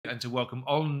and to welcome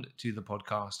on to the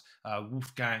podcast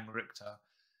Wolfgang Richter,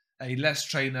 a LeSS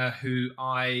trainer who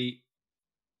I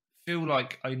feel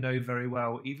like I know very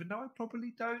well, even though I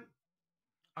probably don't.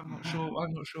 I'm not sure.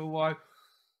 I'm not sure why. I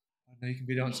know you can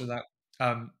be the answer to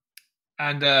that.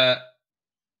 And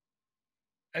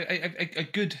a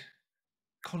good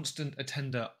constant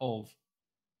attender of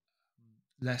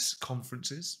LeSS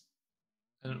conferences.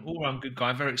 An all-round good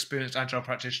guy, very experienced agile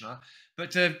practitioner. But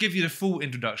to give you the full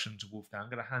introduction to Wolfgang, I'm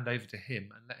going to hand over to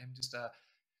him and let him just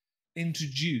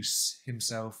introduce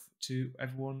himself to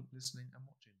everyone listening and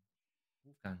watching.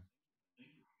 Wolfgang.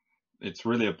 It's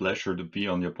really a pleasure to be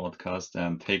on your podcast.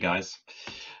 And hey, guys.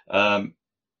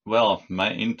 Well,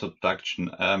 my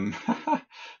introduction,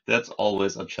 that's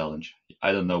always a challenge.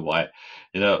 I don't know why.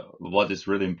 You know, what is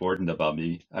really important about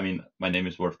me? I mean, my name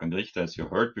is Wolfgang Richter, as you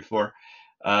heard before.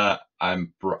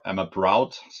 I'm a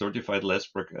proud certified LeSS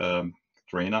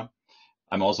trainer.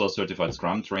 I'm also a certified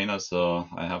Scrum trainer, so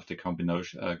I have the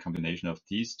combination of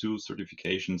these two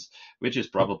certifications, which is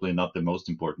probably not the most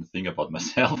important thing about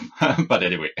myself, but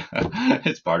anyway,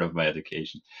 it's part of my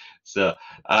education. So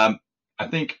I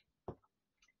think,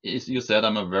 as you said,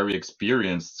 I'm a very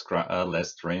experienced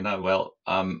LeSS trainer. Well,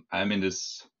 I'm in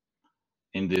this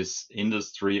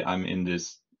industry. I'm in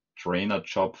this trainer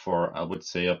job for, I would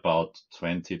say, about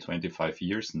 20, 25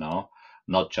 years now,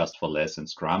 not just for LeSS and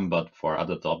Scrum, but for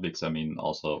other topics. I mean,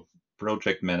 also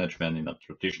project management in a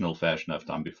traditional fashion I've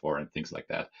done before and things like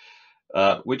that,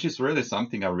 which is really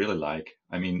something I really like.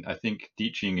 I mean, I think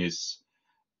teaching is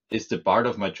the part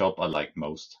of my job I like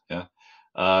most. Yeah.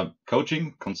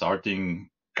 Coaching,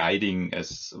 consulting, guiding,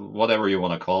 as whatever you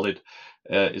want to call it,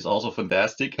 is also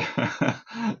fantastic.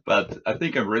 But I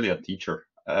think I'm really a teacher.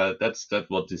 That's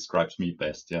what describes me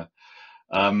best. Yeah.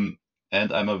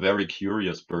 And I'm a very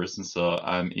curious person, so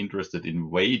I'm interested in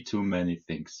way too many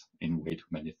things.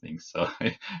 So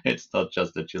it's not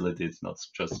just agility, it's not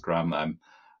just Scrum.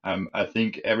 I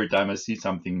think every time I see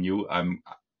something new, I'm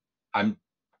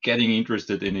getting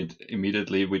interested in it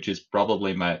immediately, which is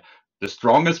probably the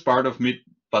strongest part of me,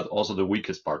 but also the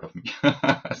weakest part of me.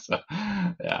 So,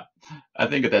 yeah, I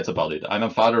think that's about it. I'm a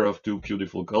father of two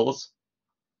beautiful girls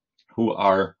who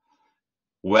are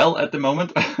well at the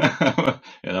moment.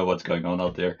 You know what's going on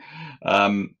out there.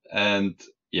 And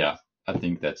yeah, I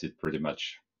think that's it pretty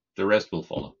much. The rest will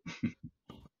follow.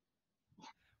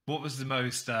 What was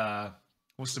what's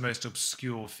the most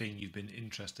obscure thing you've been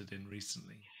interested in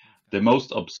recently? The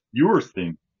most obscure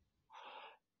thing?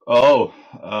 Oh,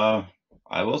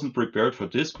 I wasn't prepared for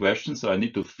this question, so I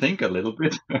need to think a little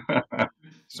bit.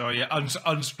 Sorry, yeah,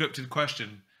 unscripted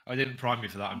question. I didn't prime you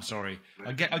for that. I'm sorry.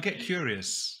 I get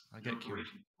curious.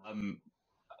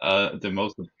 The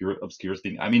most obscure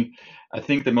thing. I mean, I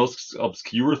think the most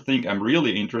obscure thing I'm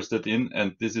really interested in,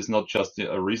 and this is not just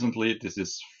recently, this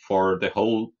is for the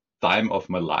whole time of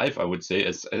my life, I would say,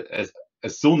 as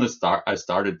soon as I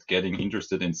started getting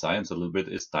interested in science a little bit,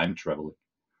 is time traveling.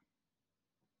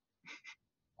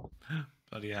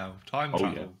 Bloody hell. Time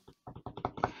travel.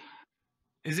 Yeah.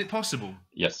 Is it possible?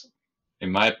 Yes.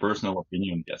 In my personal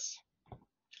opinion, yes.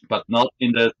 But not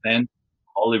in the sense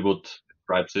Hollywood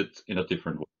describes it, in a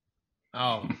different way.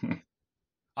 Oh.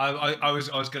 I was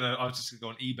just gonna go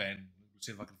on eBay and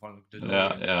see if I can find a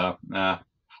DeLorean. Yeah.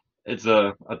 It's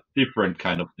a different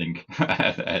kind of thing,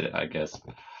 I guess.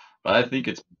 But I think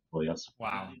it's possible, yes.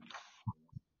 Wow.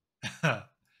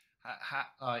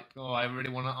 I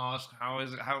really want to ask,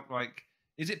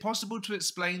 is it possible to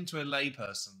explain to a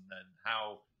layperson then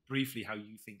how you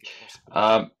think it's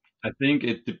possible? I think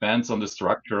it depends on the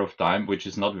structure of time, which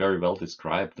is not very well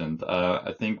described. And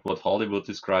I think what Hollywood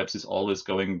describes is always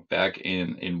going back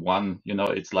in one, you know,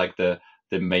 it's like the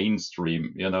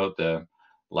mainstream, you know,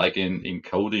 like in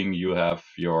coding, you have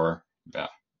your,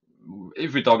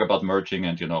 if we talk about merging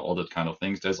and, you know, all that kind of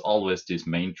things, there's always this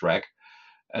main track.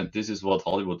 And this is what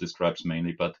Hollywood describes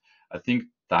mainly. But I think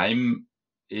time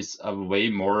is a way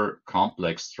more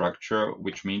complex structure,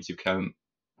 which means you can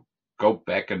go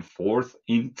back and forth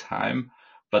in time,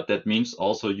 but that means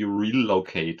also you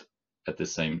relocate at the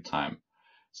same time.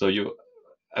 So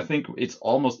I think it's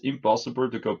almost impossible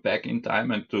to go back in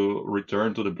time and to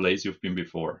return to the place you've been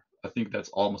before. I think that's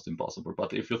almost impossible.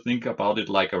 But if you think about it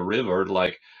like a river,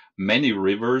 like many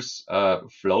rivers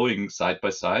flowing side by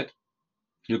side,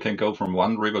 you can go from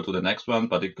one river to the next one,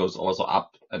 but it goes also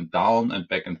up and down and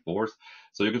back and forth.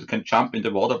 So you can jump in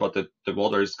the water, but the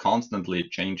water is constantly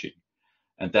changing.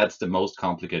 And that's the most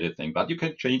complicated thing. But you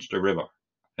can change the river.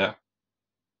 Yeah.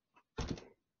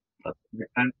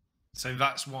 So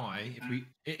that's why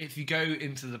if you go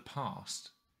into the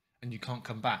past and you can't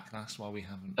come back, that's why we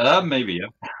haven't. Maybe,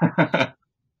 yeah.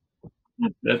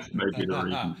 That's maybe the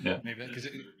reason. Yeah. Maybe because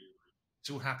it's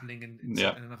all happening in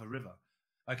Yeah. another river.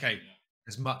 Okay,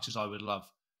 as much as I would love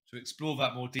to explore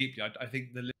that more deeply, I think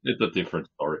It's a different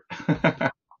story.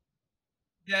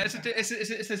 yeah, it's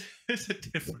a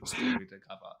different story to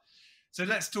cover. So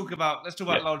let's talk about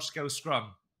Yeah. large scale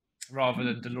Scrum rather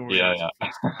than Yeah. DeLoreans and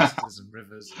flux Yeah. capacitors and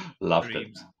rivers and Loved it.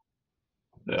 streams,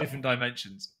 Yeah. different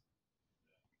dimensions.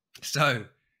 So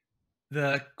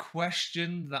the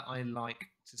question that I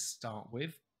like to start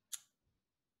with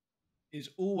is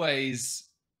always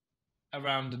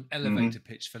around an elevator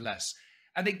pitch for less,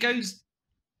 and it goes.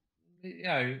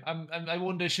 I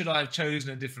wonder, should I have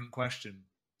chosen a different question?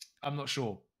 I'm not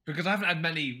sure because I haven't had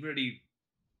many really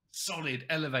solid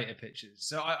elevator pitches.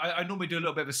 So I normally do a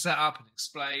little bit of a setup and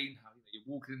explain how you're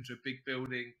walking into a big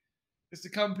building. It's the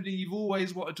company you've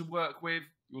always wanted to work with.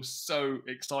 You're so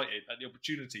excited at the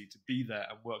opportunity to be there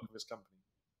and work with this company.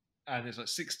 And there's like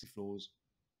 60 floors.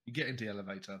 You get into the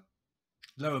elevator.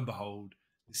 Lo and behold,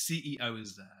 the CEO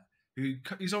is there.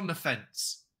 He's on the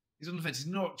fence. He's on the fence. He's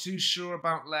not too sure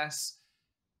about LeSS.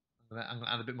 I'm going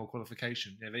to add a bit more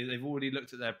qualification. They've already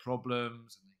looked at their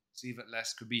problems and they see that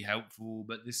LeSS could be helpful,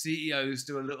 but the CEO is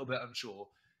still a little bit unsure.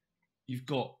 You've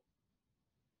got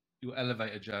your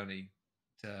elevator journey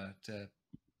to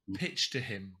pitch to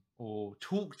him or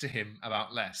talk to him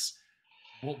about LeSS.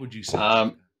 What would you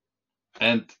say?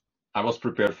 And I was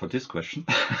prepared for this question.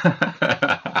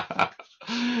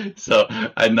 So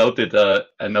I noted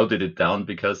it down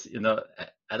because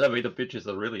elevator pitches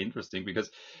are really interesting because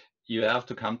you have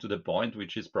to come to the point,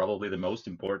 which is probably the most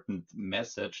important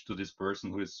message to this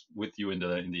person who is with you in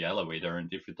the elevator.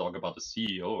 And if you talk about the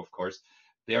CEO, of course,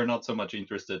 they are not so much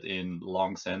interested in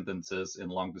long sentences, in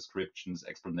long descriptions,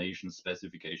 explanations,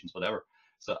 specifications, whatever.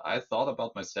 So I thought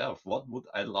about myself, what would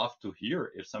I love to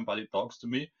hear if somebody talks to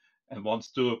me and wants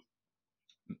to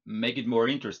make it more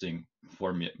interesting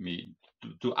for me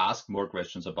to ask more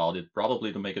questions about it,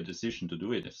 probably to make a decision to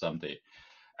do it someday.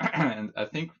 And I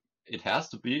think it has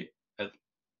to be at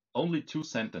only 2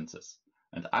 sentences.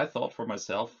 And I thought for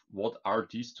myself, what are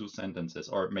these 2 sentences,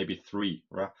 or maybe 3,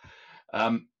 right?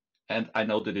 And I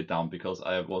noted it down because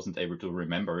I wasn't able to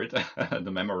remember it,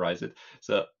 to memorize it.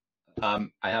 So I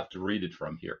have to read it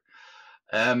from here.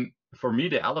 For me,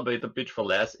 the elevator pitch for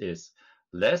LeSS is: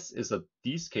 LeSS is a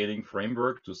descaling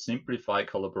framework to simplify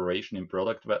collaboration in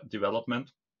product development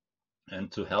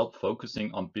and to help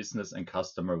focusing on business and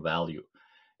customer value.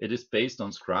 It is based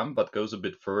on Scrum, but goes a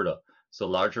bit further, so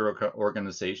larger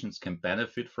organizations can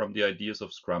benefit from the ideas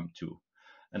of Scrum too.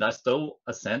 And I stole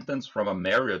a sentence from a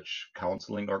marriage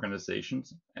counseling organization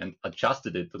and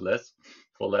adjusted it to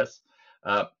LeSS.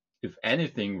 If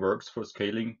anything works for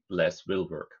scaling, LeSS will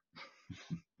work.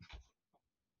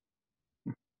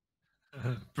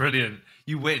 Brilliant.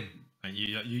 You win.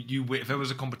 You win. If there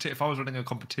was a competition, if I was running a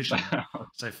competition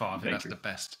so far, I think that's the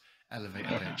best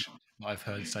elevator pitch that I've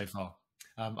heard so far.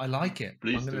 I like it.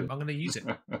 Please I'm gonna use it.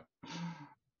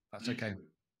 That's okay.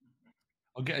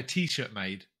 I'll get a T-shirt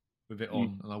made with it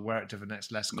on, and I'll wear it to the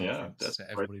next LeSS conference, so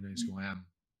everybody knows who I am.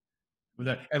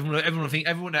 But everyone will think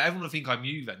I'm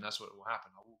you. Then that's what will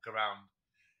happen. I'll walk around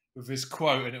with this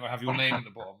quote, and it will have your name at the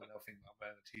bottom, and they'll think I'm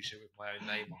wearing a T-shirt with my own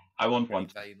name on. I want one.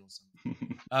 Vein or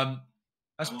something.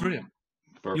 That's brilliant.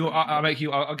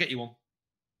 I'll get you one.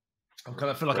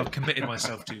 I feel like I've committed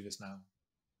myself to this now.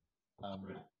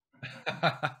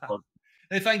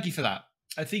 No, thank you for that.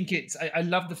 I think I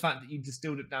love the fact that you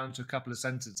distilled it down to a couple of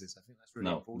sentences. I think that's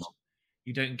really important.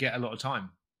 You don't get a lot of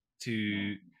time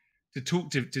to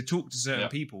talk to certain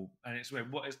people, and it's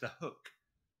what is the hook?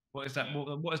 What is that?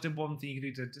 What is the one thing you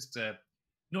can do to just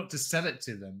not to sell it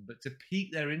to them, but to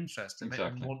pique their interest and make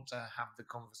them want to have the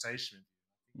conversation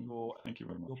with you? Thank you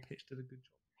very much. Your pitch did a good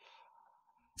job.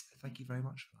 Thank you very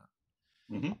much for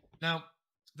that. Now,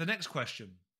 the next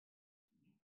question.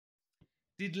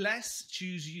 Did LeSS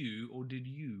choose you, or did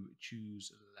you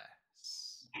choose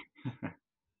LeSS?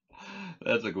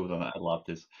 That's a good one. I love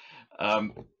this.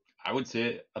 I would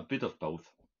say a bit of both.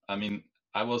 I mean,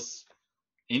 I was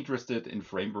interested in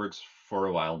frameworks for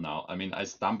a while now. I mean, I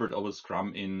stumbled over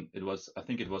Scrum I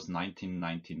think it was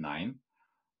 1999.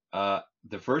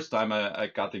 The first time I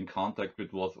got in contact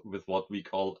with what we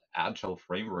call agile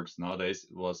frameworks nowadays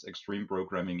was extreme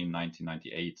programming in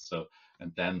 1998. So,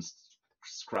 and then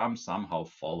Scrum somehow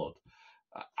followed.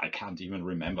 I can't even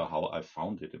remember how I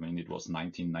found it. I mean, it was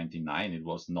 1999. It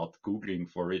was not Googling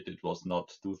for it. It was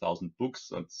not 2000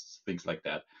 books and things like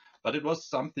that. But it was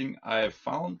something I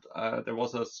found. There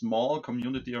was a small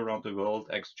community around the world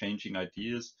exchanging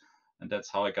ideas. And that's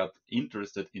how I got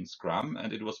interested in Scrum.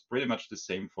 And it was pretty much the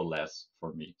same for LeSS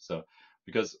for me. So,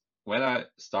 because when I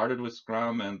started with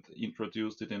Scrum and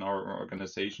introduced it in our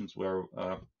organizations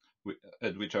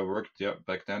at which I worked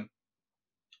back then,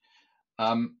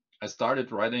 I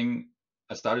started working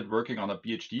on a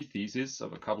PhD thesis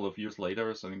of a couple of years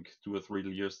later. So I think 2 or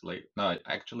 3 years later. No,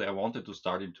 actually, I wanted to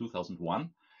start in 2001.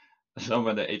 So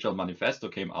when the Agile Manifesto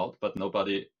came out, but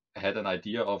nobody had an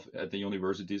idea of at the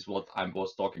universities what I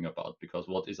was talking about, because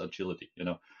what is agility?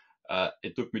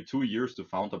 It took me 2 years to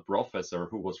find a professor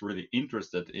who was really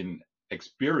interested in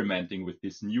experimenting with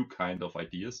this new kind of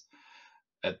ideas.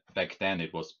 Back then,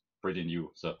 it was pretty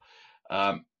new. So,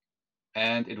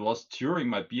 and it was during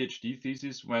my PhD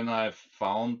thesis when I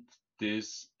found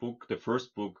this book, the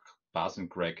first book Bas and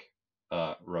Craig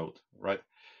wrote, right?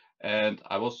 And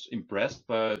I was impressed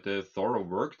by the thorough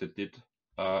work they did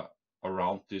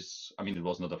around this. I mean, it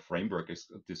was not a framework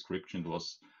description, it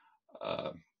was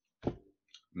uh,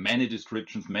 many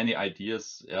descriptions, many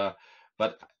ideas,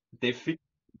 but they fit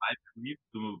my belief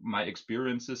to my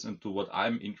experiences and to what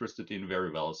I'm interested in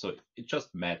very well. So it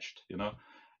just matched.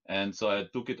 And so I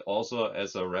took it also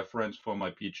as a reference for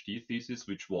my PhD thesis,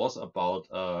 which was about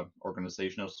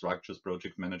organizational structures,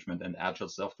 project management, and agile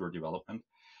software development.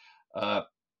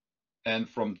 And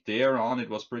from there on, it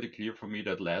was pretty clear for me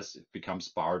that LeSS becomes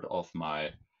part of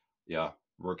my,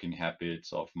 working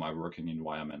habits, of my working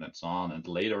environment, and so on. And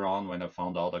later on, when I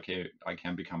found out, okay, I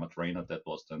can become a trainer, that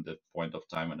was then the point of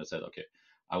time when I said, okay,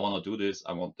 I want to do this,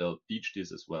 I want to teach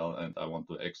this as well, and I want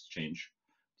to exchange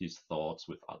these thoughts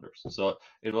with others. So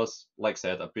it was, like I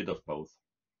said, a bit of both.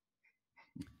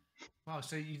 Wow,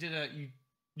 so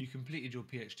you completed your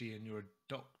PhD and you're a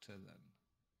doctor then?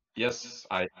 Yes,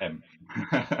 I am.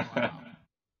 Wow.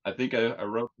 I think I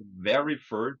wrote the very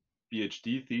first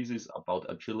PhD thesis about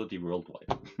agility worldwide.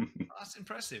 That's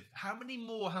impressive. How many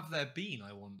more have there been,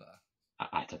 I wonder?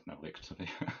 I don't know actually.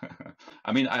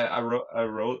 I mean,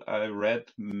 I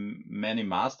read many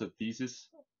master theses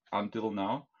until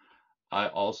now. I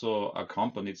also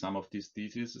accompanied some of these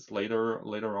theses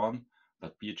later on,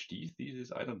 but PhD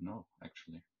thesis, I don't know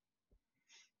actually.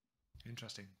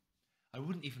 Interesting. I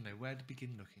wouldn't even know where to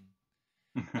begin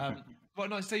looking. Well,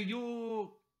 no. So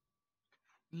your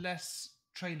LeSS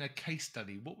trainer case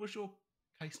study. What was your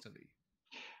case study?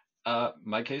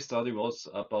 My case study was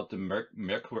about the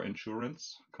Merkur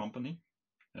Insurance Company.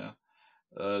 Yeah.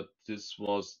 This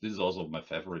is also my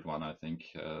favorite one. I think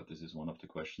this is one of the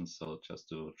questions. So just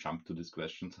to jump to this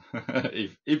question,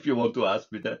 if you want to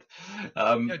ask me that.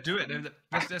 Yeah, do it. No,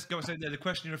 let's go. So the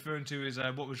question you're referring to is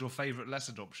what was your favorite LeSS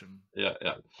adoption? Yeah.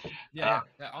 Yeah.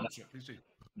 Answer it, please do.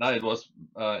 No, it was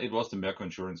the Merkur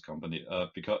Insurance Company.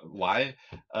 Because why?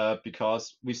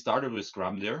 Because we started with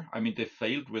Scrum there. I mean, they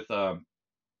failed with a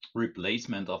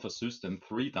replacement of a system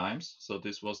 3 times. So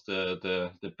this was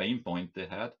the pain point they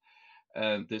had.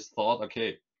 And this thought,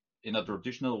 okay, in a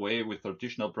traditional way with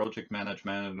traditional project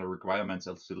management and the requirements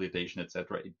facilitation,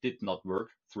 etc., it did not work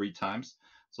 3 times.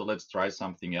 So let's try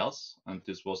something else. And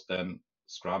this was then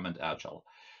Scrum and Agile.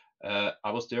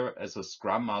 I was there as a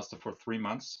Scrum Master for 3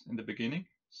 months in the beginning.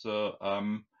 So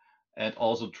and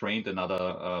also trained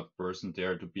another person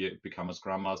there to become a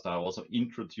Scrum Master. I also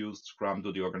introduced Scrum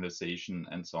to the organization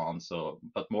and so on. So,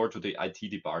 but more to the IT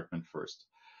department first.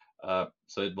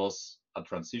 So it was a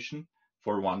transition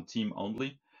for one team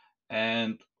only,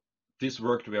 and this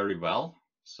worked very well.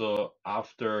 So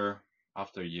after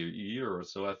a year or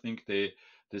so, I think they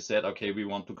said, okay, we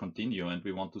want to continue and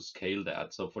we want to scale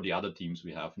that. So for the other teams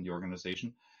we have in the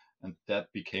organization, and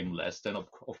that became LeSS then,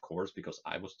 of course, because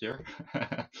I was there.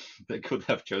 They could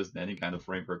have chosen any kind of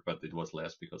framework, but it was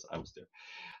LeSS because I was there.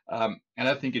 And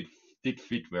I think it did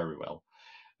fit very well.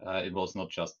 It was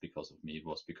not just because of me, it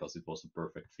was because it was a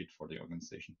perfect fit for the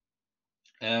organization.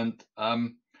 And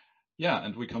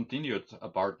and we continued a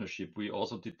partnership. We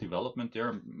also did development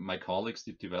there. My colleagues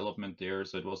did development there.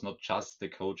 So it was not just the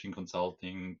coaching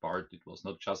consulting part. It was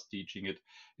not just teaching it.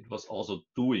 It was also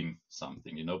doing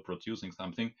something, producing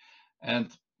something. And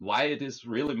why it is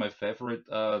really my favorite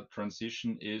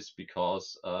transition is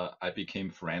because I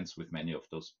became friends with many of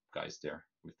those guys there,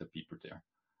 with the people there.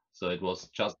 So it was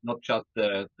just not just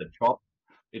the job.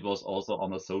 It was also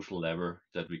on a social level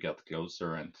that we got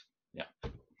closer, and yeah,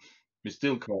 we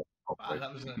still Wow, cooperate.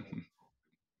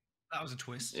 that was a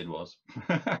twist. It was.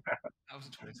 That was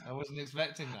a twist. I wasn't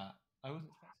expecting that.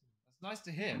 That's nice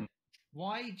to hear.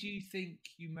 Why do you think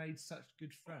you made such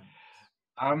good friends?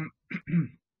 Um,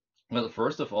 well,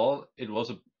 first of all, it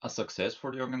was a success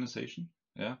for the organization.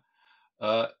 Yeah.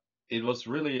 It was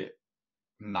really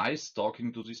nice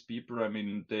talking to these people. I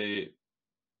mean,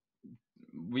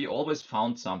 we always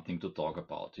found something to talk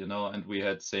about, and we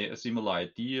had similar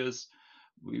ideas.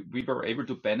 we were able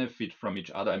to benefit from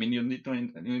each other. I mean, you need to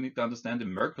understand the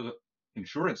Merkel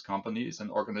Insurance Company is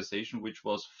an organization which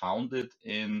was founded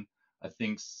in, I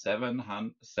think,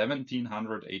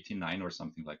 1789 or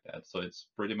something like that. So it's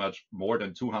pretty much more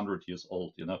than 200 years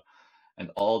old, you know.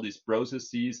 And all these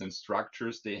processes and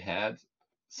structures they had,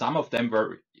 some of them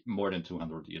were more than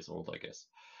 200 years old, I guess.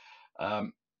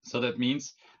 So that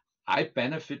means I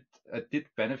did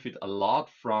benefit a lot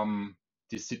from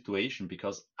this situation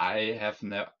because I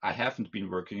haven't been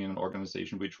working in an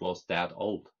organization which was that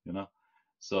old, you know.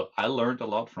 So I learned a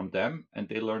lot from them, and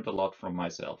they learned a lot from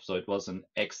myself. So it was an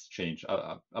exchange,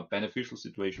 a beneficial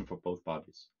situation for both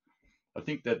parties. I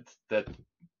think that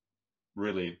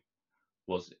really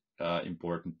was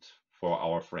important for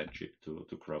our friendship to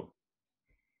grow.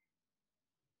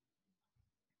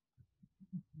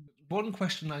 One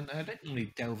question, I don't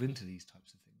really delve into these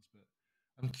types of things, but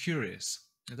I'm curious.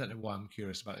 I don't know why I'm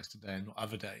curious about this today and not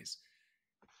other days.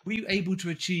 Were you able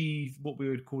to achieve what we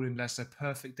would call in LeSS a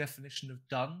perfect definition of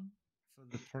done for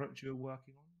the product you were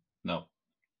working on? No.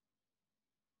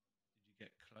 Did you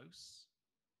get close?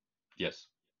 Yes.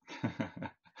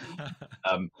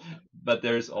 But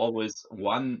there's always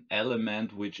one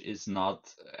element which is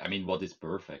not, I mean, what is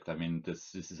perfect? I mean,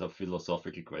 this is a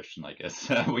philosophical question, I guess.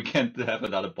 We can't have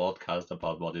another podcast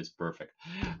about what is perfect.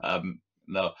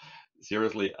 No,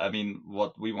 seriously, I mean,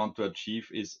 what we want to achieve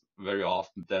is very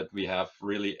often that we have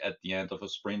really at the end of a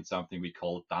sprint something we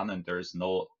call done, and there is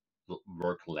no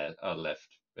work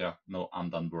left. Yeah, no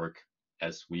undone work,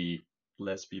 as we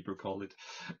less people call it.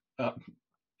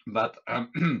 But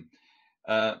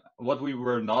what we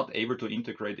were not able to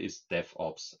integrate is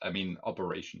DevOps, I mean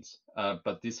operations.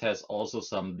 But this has also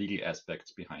some legal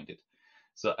aspects behind it.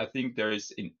 So I think there is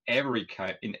in every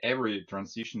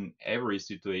transition, every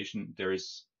situation, there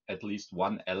is at least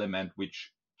one element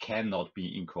which cannot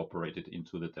be incorporated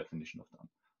into the definition of done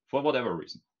for whatever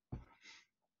reason.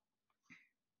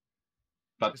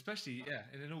 But especially, yeah,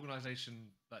 in an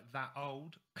organization like that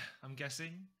old, I'm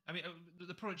guessing. I mean,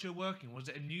 the product you're working on, was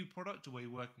it a new product, or were you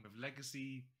working with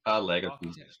legacy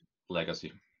architecture?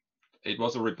 Legacy. It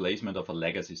was a replacement of a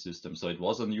legacy system. So it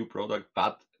was a new product,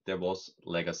 but there was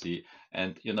legacy.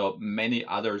 And, you know, many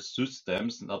other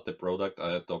systems, not the product,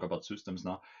 I talk about systems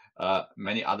now,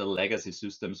 many other legacy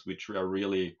systems, which are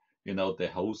really, you know, the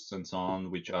hosts and so on,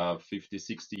 which are 50,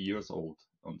 60 years old.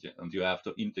 And you have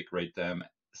to integrate them,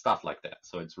 stuff like that.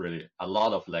 So it's really a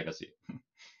lot of legacy.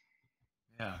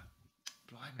 Yeah.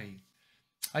 Blimey.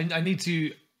 I need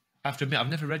to, I have to admit, I've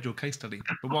never read your case study.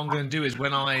 But what I'm going to do is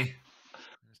when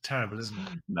it's terrible, isn't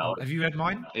it? No. Have you read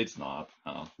mine? It's not.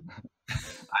 No.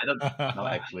 I don't know.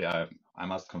 Actually, I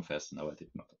must confess, no, I did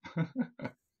not.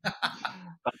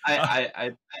 But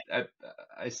I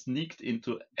sneaked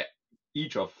into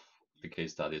each of the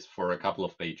case studies for a couple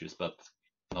of pages, but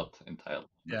not entirely.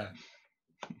 Yeah.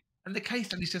 And the case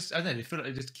studies just, I don't know, I feel like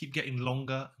they just keep getting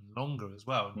longer and longer as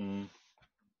well.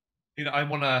 You know, I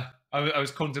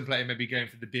was contemplating maybe going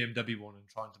for the BMW one and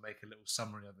trying to make a little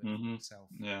summary of it for myself.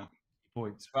 Yeah.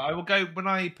 Points. But I will go, when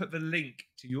I put the link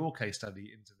to your case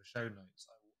study into the show notes,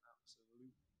 I will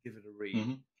absolutely give it a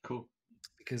read. Cool.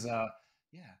 Because, yeah,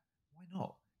 why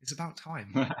not? It's about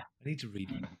time. I need to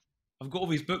read it. I've got all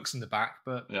these books in the back,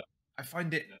 but I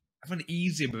find it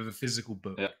easier with a physical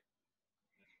book. Yeah.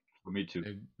 For me too.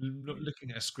 You know,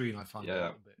 looking at a screen, I find it a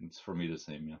little bit. It's for me the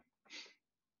same, yeah.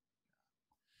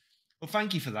 Well,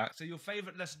 thank you for that. So your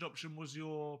favorite LeSS adoption was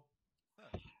your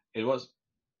first? It was,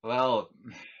 well,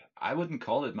 I wouldn't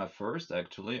call it my first,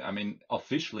 actually. I mean,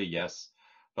 officially, yes.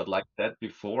 But like that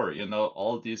before, you know,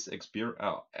 all these experience,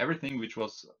 everything which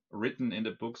was written in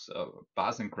the books,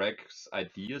 Bas and Greg's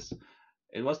ideas,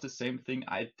 it was the same thing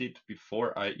I did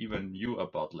before I even knew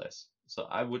about LeSS. So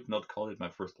I would not call it my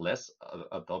first LeSS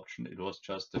adoption. It was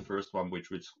just the first one which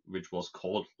was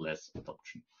called LeSS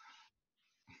adoption.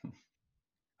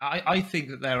 I think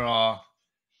that there are,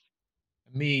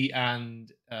 me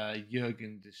and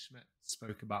Jürgen de Schmidt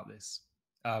spoke about this,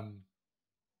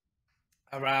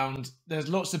 around, there's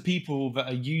lots of people that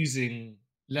are using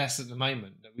LeSS at the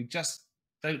moment that we just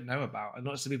don't know about, and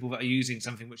lots of people that are using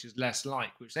something which is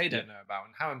LeSS-like, which they don't know about,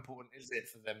 and how important is it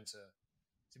for them to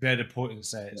be able to point and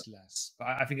say it's LeSS? But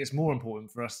I think it's more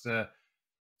important for us to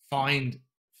find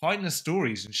the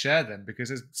stories and share them, because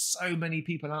there's so many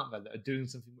people out there that are doing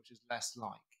something which is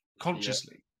LeSS-like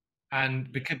consciously,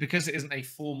 and because it isn't a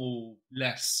formal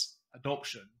LeSS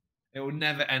adoption, it will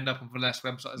never end up on the LeSS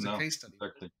website as a case study.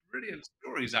 Exactly. There's brilliant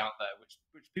stories out there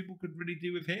which people could really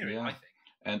do with hearing, I think.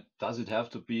 And does it have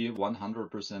to be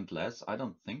 100% less? I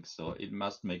don't think so. It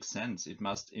must make sense. It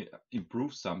must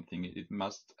improve something. It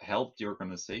must help the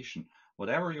organization.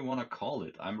 Whatever you want to call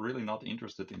it, I'm really not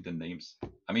interested in the names.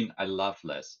 I mean, I love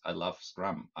LeSS. I love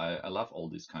Scrum. I love all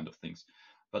these kind of things.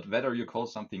 But whether you call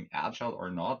something agile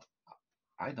or not,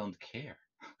 I don't care.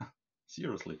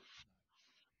 Seriously.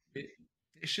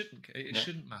 It shouldn't. It Yeah.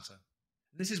 shouldn't matter.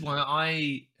 This is why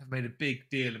I have made a big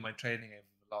deal in my training over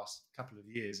the last couple of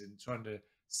years in trying to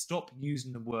stop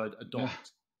using the word Yeah.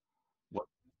 adopt. What?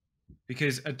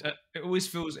 Because it always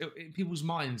feels in people's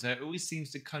minds, it always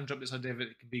seems to conjure up this idea that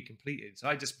it can be completed. So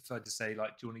I just prefer to say,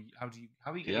 like, do you want to?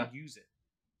 How are you going Yeah. to use it?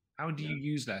 How do you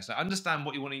use LeSS? Like, understand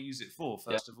what you want to use it for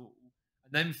Yeah. first of all,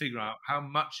 and then figure out how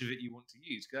much of it you want to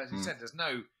use. Because as you said, there's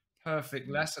no perfect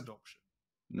LeSS adoption.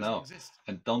 It doesn't No. exist.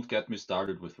 And don't get me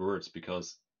started with words,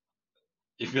 because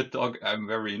if you talk, I'm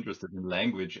very interested in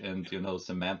language and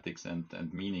semantics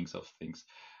and meanings of things.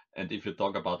 And if you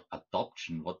talk about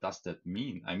adoption, what does that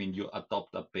mean? I mean, you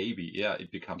adopt a baby, yeah, it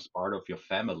becomes part of your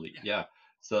family, yeah.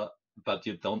 So, but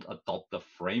you don't adopt a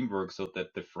framework so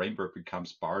that the framework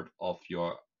becomes part of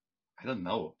your. I don't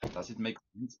know. Does it make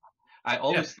sense? I Yeah,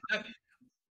 always. no,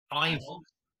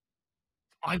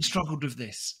 I've struggled with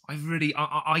this. I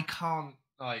can't,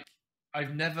 like,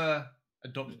 I've never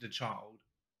adopted a child.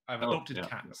 I've Oh adopted yeah,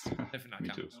 cats. I don't think that me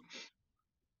too. counts.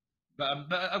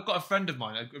 But I've got a friend of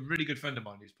mine, a really good friend of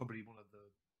mine, who's probably one of the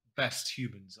best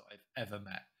humans that I've ever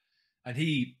met, and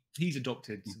he's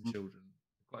adopted some Mhm. children,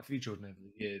 quite a few children over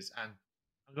the years, and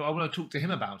I want to talk to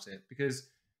him about it because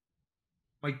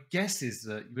my guess is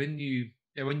that when you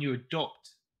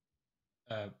adopt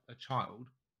a child,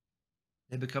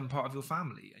 they become part of your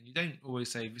family, and you don't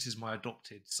always say, "This is my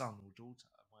adopted son or daughter,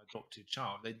 my adopted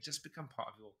child." They just become part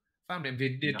of your family, and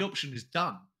the Yeah, adoption is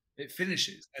done. It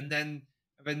finishes, and then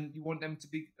you want them to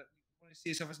be. You want to see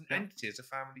yourself as an yeah, entity, as a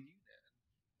family unit.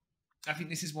 I think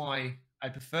this is why I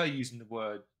prefer using the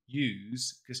word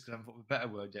 "use" because I haven't thought of a better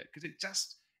word yet. Because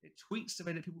it tweaks the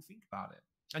way that people think about it.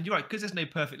 And you're right, because there's no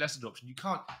perfect LeSS adoption. You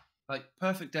can't, like,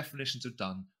 perfect definitions of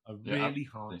done are yeah, really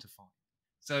hard absolutely. to find.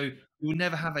 So you will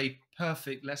never have a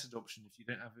perfect LeSS adoption if you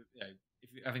don't have,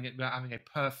 if you're having a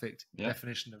perfect Yeah,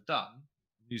 definition of done.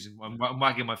 I'm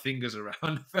wagging my fingers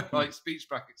around for hmm, like speech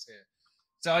brackets here.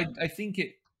 So I think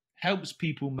it helps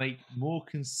people make more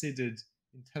considered,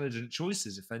 intelligent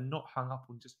choices if they're not hung up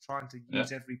on just trying to yeah.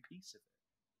 use every piece of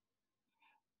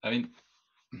I mean,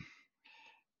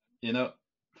 you know,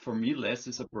 for me, less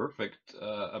is a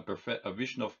a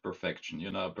vision of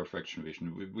perfection. A perfection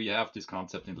vision. We have this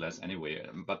concept in less anyway,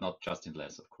 but not just in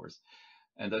less, of course.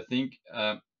 And I think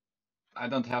I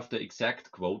don't have the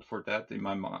exact quote for that in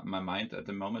my mind at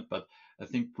the moment, but I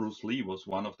think Bruce Lee was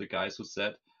one of the guys who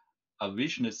said a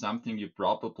vision is something you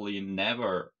probably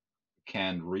never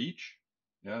can reach.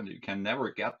 Yeah, you can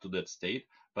never get to that state,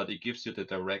 but it gives you the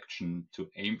direction to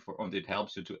aim for, and it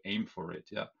helps you to aim for it.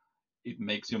 Yeah, it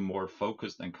makes you more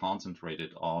focused and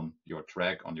concentrated on your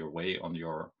track, on your way, on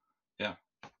your, yeah,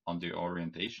 on the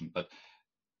orientation. But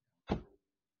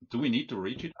do we need to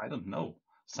reach it? I don't know.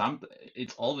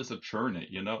 It's always a journey.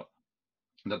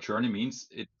 The journey means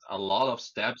it's a lot of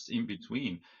steps in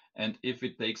between. And if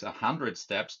it takes 100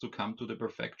 steps to come to the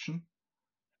perfection,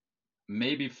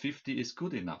 maybe 50 is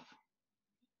good enough.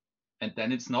 And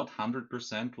then it's not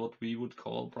 100% what we would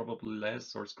call probably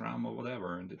LeSS or Scrum or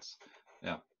whatever. And it's,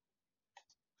 yeah.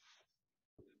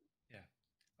 it.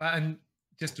 Yeah. And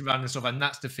just to round this off, and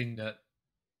that's the thing that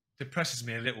depresses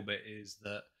me a little bit, is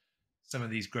that some of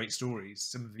these great stories,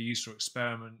 some of the useful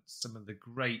experiments, some of the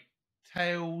great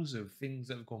tales of things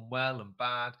that have gone well and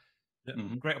bad, that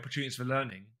Hmm. great opportunities for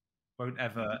learning won't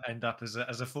ever end up as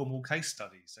a formal case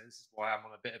study. So this is why I'm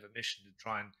on a bit of a mission to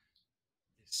try and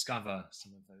discover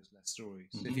some of those LeSS stories.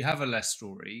 So if Hmm. you have a LeSS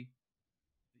story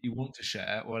that you want to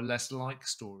share, or a LeSS like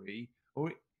story,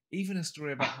 or even a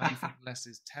story about how you think LeSS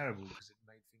is terrible because it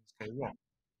made things go wrong,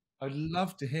 I'd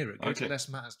love to hear it. Go to Okay.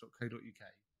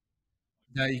 lessmatters.co.uk.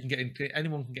 There you can get in.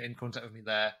 Anyone can get in contact with me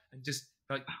there, and just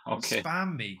like Okay.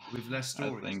 spam me with LeSS I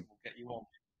stories, and think, we'll get you on.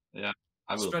 yeah,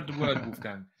 I will. Spread the word,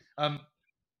 Wolfgang.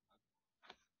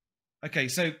 Okay,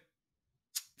 so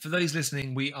for those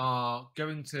listening, we are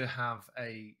going to have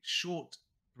a short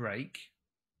break.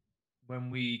 When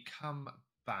we come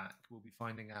back, we'll be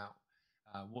finding out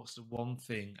what's the one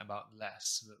thing about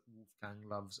LeSS that Wolfgang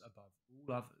loves above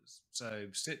all others. So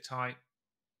sit tight,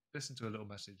 listen to a little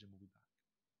message, and we'll be back.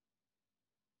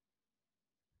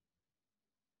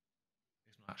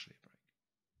 It's not actually a break;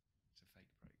 it's a fake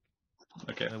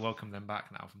break. Okay. I'm going to welcome them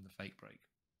back now from the fake break.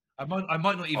 I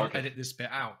might not even Okay. edit this bit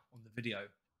out on the video.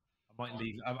 I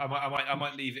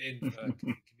might leave it in for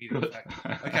Good. comedic effect.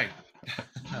 Okay.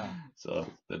 So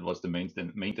that was the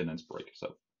maintenance break.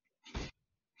 So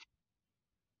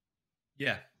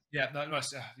yeah, no,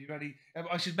 nice. You ready?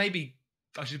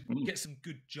 I should get some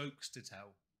good jokes to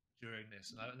tell during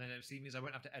this, and then it means I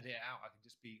won't have to edit it out. I can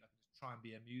just try and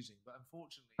be amusing. But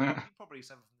unfortunately, you probably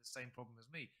suffer from the same problem as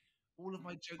me. All of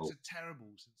my jokes are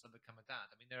terrible since I've become a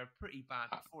dad. I mean, they were pretty bad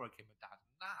before I became a dad.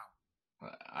 Now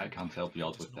I can't help you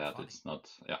out with that. funny. It's not.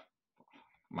 Yeah,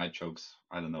 my jokes.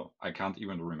 I don't know. I can't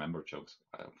even remember jokes.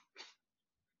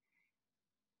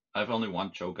 I've only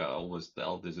one joke I always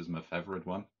tell. This is my favorite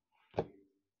one,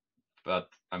 but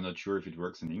I'm not sure if it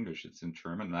works in English. It's in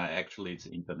German. Actually, it's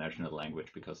international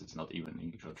language because it's not even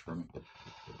English or German.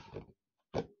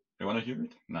 You want to hear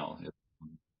it? No.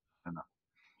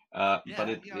 But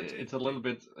it's a little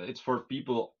bit. It's for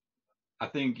people. I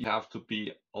think you have to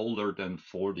be older than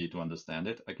 40 to understand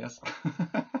it, I guess.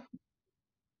 Yeah,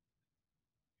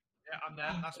 I'm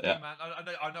there. That's me, man.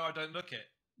 I know I don't look it.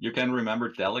 You can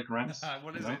remember telegrams.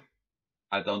 What is it?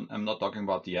 I'm not talking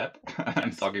about the app.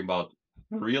 I'm talking about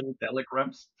real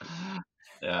telegrams.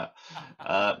 Yeah.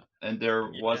 And there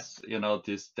was,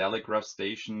 this telegraph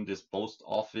station, this post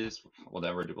office,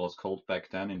 whatever it was called back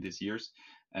then in these years.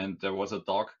 And there was a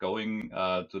dog going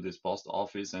to this post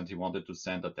office, and he wanted to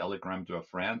send a telegram to a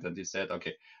friend. And he said,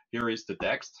 okay, here is the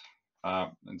text.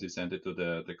 And he sent it to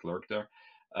the clerk there.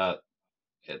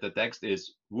 The text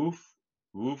is woof,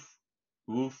 woof,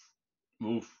 woof,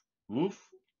 woof, woof,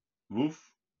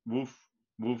 woof, woof,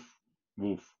 woof,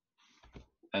 woof.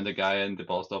 And the guy in the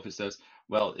post office says,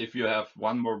 well, if you have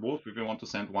one more woof, if you want to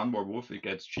send one more woof, it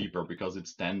gets cheaper because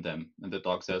it's 10 then. And the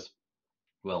dog says,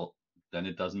 well, then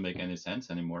it doesn't make any sense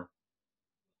anymore.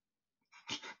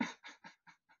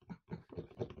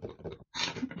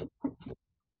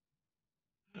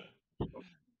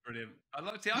 Brilliant.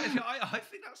 I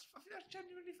think that's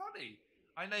genuinely funny.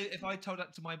 I know if I told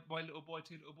that to my little boy,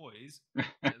 2 little boys,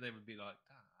 they would be like,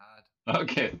 Dad.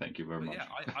 Okay, thank you very much. Yeah,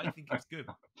 I think it's good.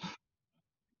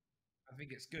 I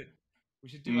think it's good. We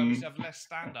should have less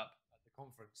stand up at the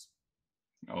conference.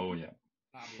 Oh yeah.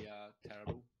 That'd be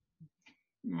terrible.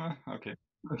 Okay.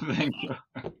 Thank you.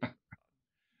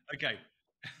 Okay.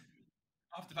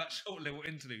 After that short little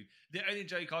interlude, the only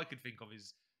joke I could think of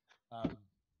is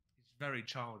it's very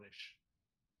childish.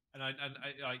 And I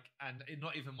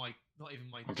not even my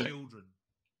children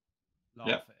laugh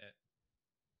at it.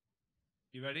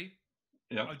 You ready?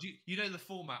 Yeah. Oh, you know the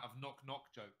format of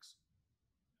knock jokes?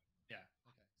 Yeah.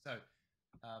 Okay.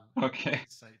 So, okay.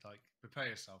 Say prepare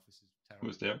yourself. This is terrible.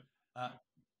 Who's there?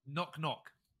 Knock.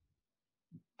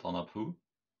 Done up who?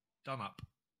 Done up.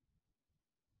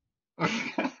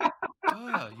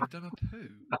 Oh, you've done a poo.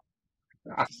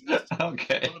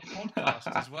 Okay. On a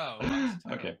podcast as well.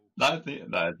 Okay. I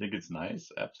think it's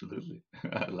nice. Absolutely.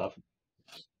 I love it.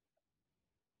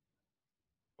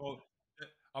 Well,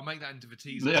 I'll make that into the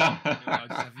teaser. Yeah. I'll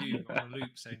just have you on a loop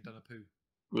saying done a poo.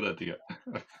 Good idea.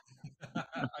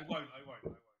 I won't.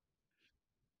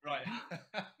 Right.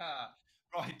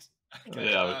 Right.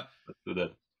 Okay. Yeah, let's do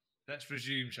that. Let's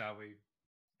resume, shall we?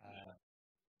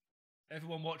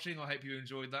 Everyone watching, I hope you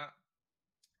enjoyed that.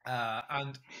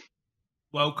 And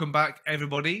welcome back,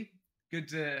 everybody. Good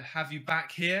to have you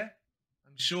back here.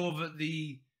 I'm sure that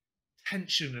the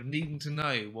tension of needing to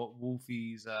know what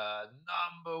Wolfie's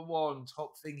number one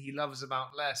top thing he loves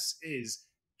about LeSS is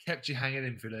kept you hanging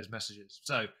in through those messages.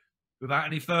 So, without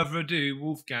any further ado,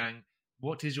 Wolfgang,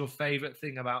 what is your favourite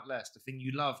thing about LeSS? The thing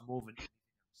you love more than anything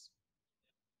else?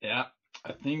 Yeah,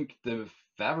 I think the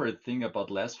favorite thing about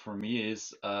LeSS for me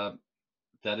is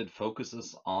that it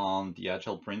focuses on the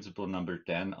agile principle number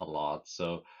 10 a lot.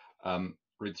 So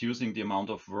reducing the amount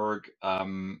of work,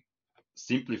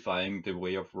 simplifying the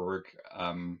way of work.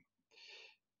 I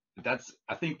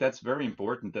think that's very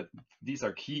important, that these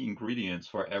are key ingredients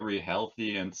for every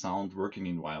healthy and sound working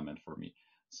environment for me.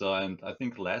 So, and I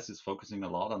think LeSS is focusing a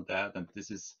lot on that. And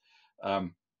this is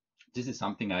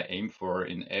something I aim for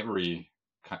in every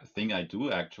thing I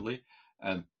do, actually.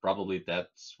 And probably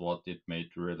that's what it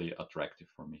made really attractive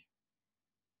for me.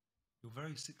 You're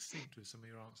very succinct with some of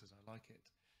your answers. I like it.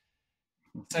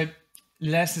 So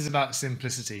LeSS is about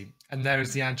simplicity, and there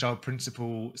is the agile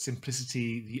principle,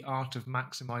 simplicity, the art of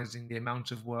maximizing the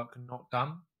amount of work not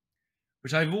done,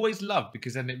 which I've always loved,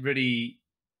 because then it really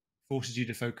forces you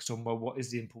to focus on, well, what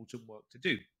is the important work to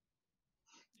do?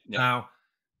 Yeah. Now,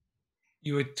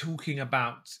 you were talking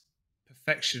about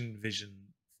perfection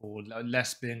vision, for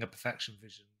LeSS being a perfection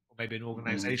vision, or maybe an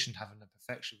organization having a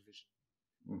perfection vision.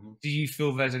 Do you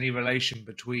feel there's any relation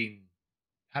between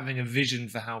having a vision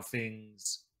for how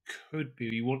things could be,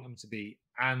 you want them to be,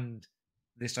 and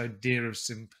this idea of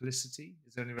simplicity?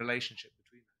 Is there any relationship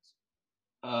between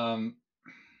those?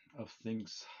 of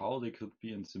things, how they could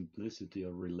be in simplicity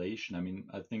or relation. I mean,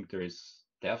 I think there is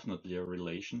definitely a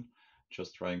relation.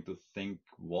 Just trying to think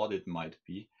what it might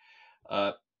be.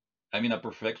 Uh, I mean, a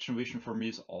perfection vision for me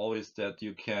is always that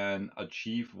you can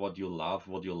achieve what you love,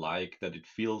 what you like, that it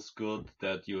feels good,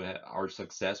 that you are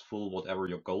successful, whatever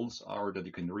your goals are, that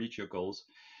you can reach your goals.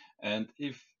 And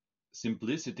if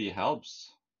simplicity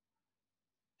helps,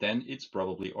 then it's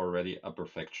probably already a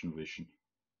perfection vision,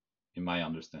 in my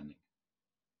understanding.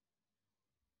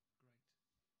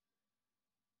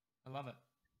 Great. I love it.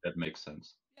 That makes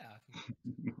sense. Yeah,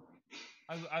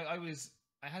 I think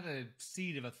I had a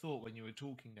seed of a thought when you were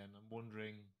talking then. I'm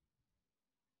wondering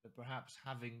that perhaps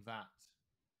having that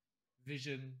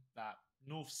vision, that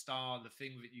North Star, the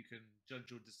thing that you can judge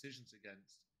your decisions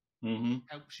against, Mm-hmm.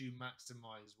 helps you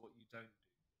maximize what you don't do.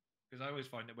 Because I always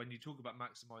find that when you talk about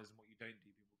maximizing what you don't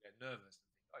do, people get nervous and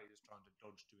think, oh, you're just trying to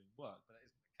dodge doing work. But that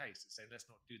isn't the case. It's saying, let's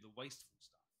not do the wasteful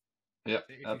stuff. Yeah,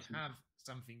 So if you absolutely. have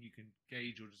something you can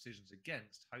gauge your decisions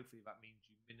against, hopefully that means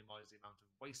you minimize the amount of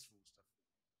wasteful stuff.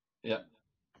 Yeah.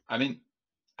 I mean,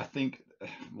 I think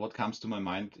what comes to my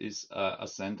mind is a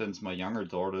sentence my younger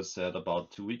daughter said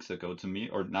about 2 weeks ago to me,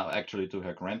 or now actually to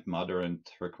her grandmother, and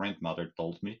her grandmother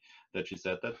told me that she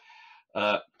said that.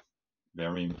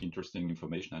 Very interesting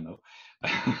information, I know.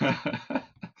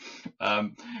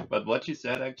 But what she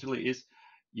said actually is,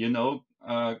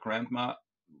 Grandma,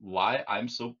 why I'm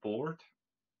so bored?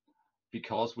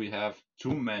 Because we have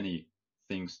too many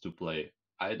things to play.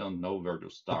 I don't know where to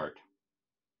start.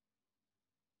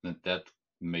 And that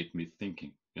made me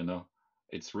thinking.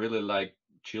 It's really like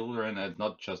children, and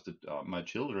not just my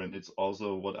children. It's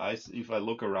also what if I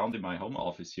look around in my home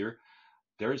office here,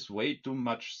 there is way too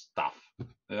much stuff.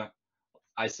 Yeah.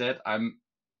 I said I'm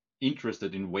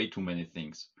interested in way too many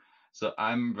things. So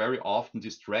I'm very often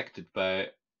distracted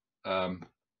um,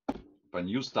 by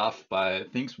new stuff, by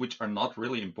things which are not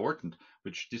really important,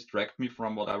 which distract me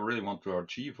from what I really want to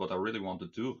achieve, what I really want to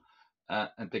do.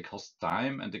 And they cost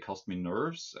time and they cost me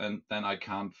nerves, and then I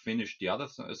can't finish the other.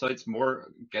 So it's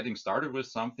more getting started with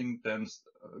something than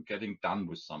getting done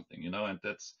with something. And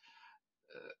that's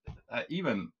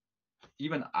even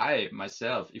I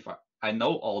myself, if I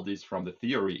know all this from the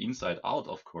theory inside out,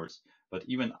 of course, but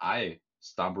even I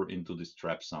stumble into this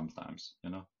trap sometimes.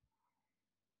 And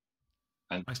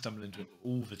I stumble into it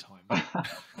all the time.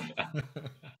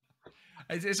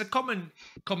 It's a common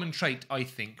trait, I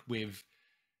think, with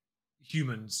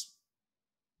humans.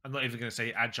 I'm not even going to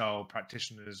say agile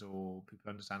practitioners or people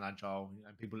who understand agile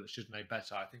and people that should know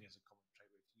better. I think it's a common trait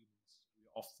with humans.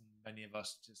 Often, many of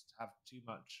us just have too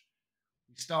much.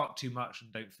 We start too much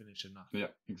and don't finish enough. yeah,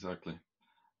 exactly.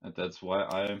 And that's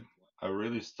why I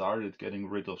really started getting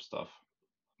rid of stuff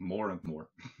more and more.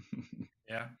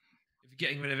 Yeah. If you're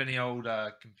getting rid of any old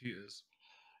computers,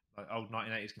 like old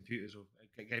 1980s computers or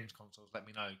games consoles, let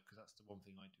me know, because that's the one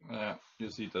thing I do. Yeah, you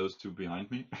see those two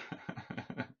behind me?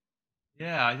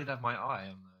 Yeah, I did have my eye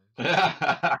on those.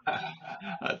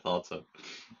 I thought so.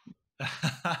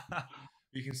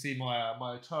 You can see my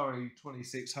Atari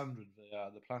 2600,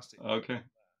 the plastic. Okay,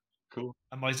 cool.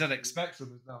 And my ZX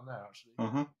Spectrum is down there actually.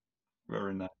 Uh-huh.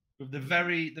 Very nice. With the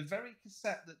very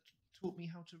cassette that taught me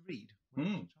how to read when I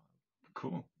was a child.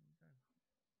 Cool.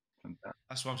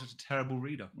 That's why I'm such a terrible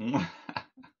reader.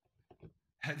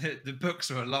 The books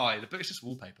are a lie. The book's just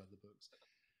wallpaper. The books.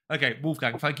 Okay,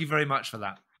 Wolfgang, thank you very much for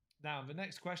that. Now, the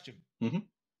next question. Mm-hmm.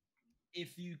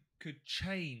 If you could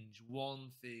change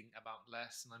one thing about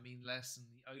LeSS, and I mean LeSS and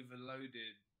the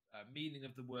overloaded meaning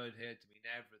of the word here to mean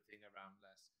everything around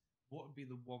LeSS, what would be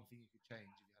the one thing you could change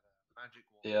if you had a magic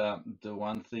wand? Yeah, the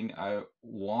one thing I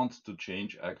want to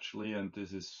change actually, and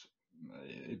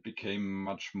it became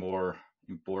much more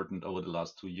important over the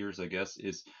last 2 years, I guess,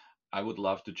 is I would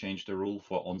love to change the rule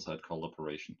for on-site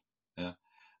collaboration. Yeah,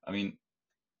 I mean,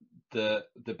 the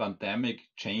pandemic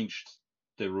changed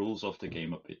the rules of the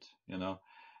game a bit,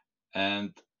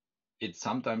 and it's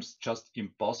sometimes just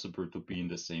impossible to be in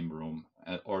the same room,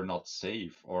 or not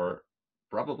safe, or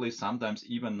probably sometimes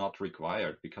even not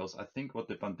required, because I think what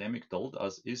the pandemic told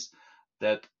us is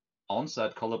that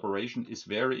on-site collaboration is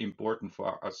very important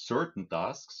for certain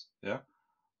tasks, yeah,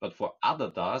 but for other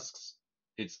tasks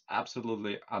it's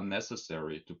absolutely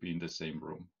unnecessary to be in the same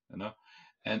room.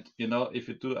 And if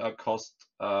you do a cost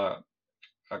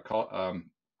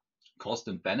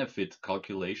and benefit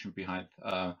calculation behind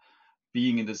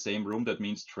being in the same room, that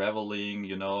means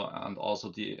traveling, and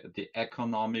also the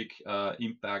economic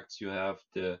impacts you have,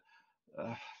 uh,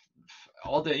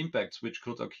 all the impacts which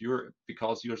could occur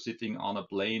because you're sitting on a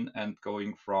plane and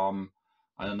going from,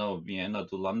 I don't know, Vienna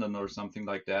to London or something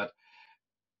like that.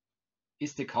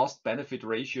 Is the cost benefit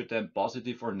ratio then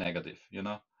positive or negative?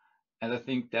 And I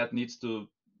think that needs to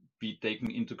be taken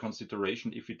into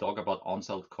consideration if we talk about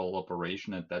on-site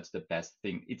collaboration, and that's the best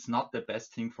thing. It's not the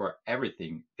best thing for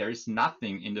everything. There is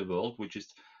nothing in the world which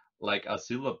is like a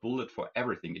silver bullet for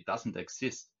everything. It doesn't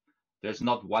exist. There's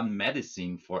not one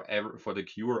medicine for the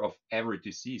cure of every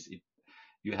disease.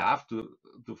 You have to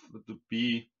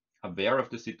be aware of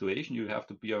the situation. You have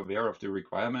to be aware of the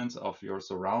requirements of your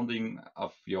surrounding,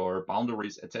 of your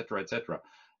boundaries, etc., etc.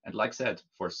 And like I said,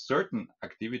 for certain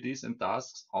activities and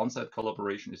tasks, on-site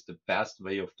collaboration is the best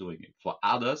way of doing it. For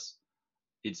others,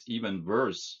 it's even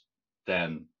worse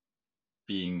than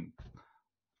being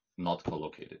not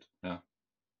collocated. Yeah.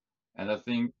 And I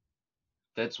think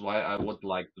that's why I would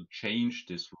like to change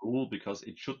this rule, because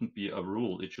it shouldn't be a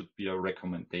rule. It should be a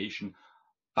recommendation,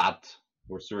 but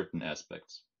for certain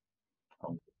aspects.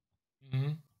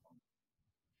 Mhm.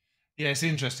 Yeah, it's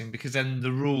interesting because then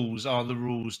the rules are the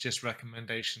rules, just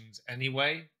recommendations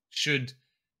anyway. Should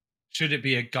it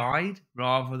be a guide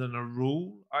rather than a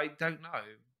rule? I don't know.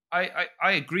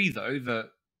 I agree though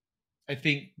that I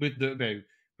think with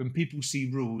when people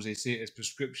see rules, they see it as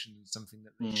prescriptions, something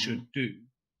that they Hmm. should do.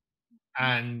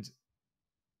 And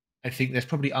I think there's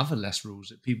probably other less rules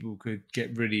that people could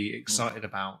get really excited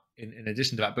about in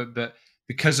addition to that. But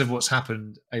because of what's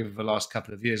happened over the last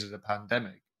couple of years of the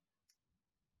pandemic,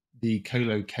 the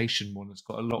co-location one has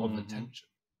got a lot of Hmm. attention.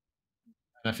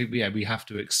 And I think we have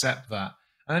to accept that.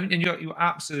 And you're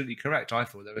absolutely correct. I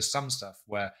thought there was some stuff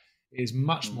where it is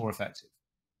much Hmm. more effective.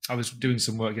 I was doing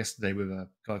some work yesterday with a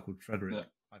guy called Frederick. Yeah.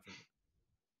 Hi,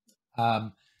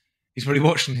 Frederick. He's probably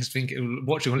watching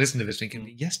or listening to this, thinking,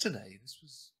 Mm. yesterday, this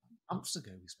was months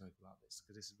ago we spoke about this,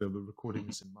 because this is where we're recording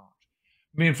this in March.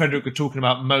 Me and Frederick were talking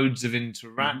about modes of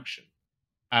interaction,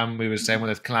 and we were saying, well,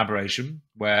 there's collaboration,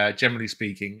 where generally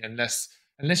speaking, unless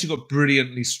you've got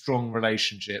brilliantly strong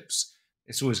relationships,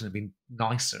 it's always going to be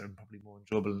nicer and probably more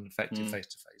enjoyable and effective face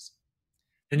to face.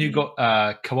 Then you've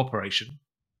got cooperation,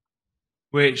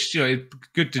 which it's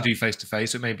good to do face to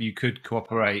face, but maybe you could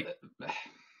cooperate.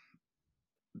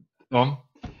 On.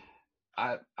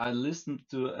 I listened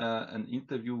to an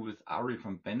interview with Ari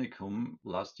van Bennekom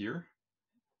last year,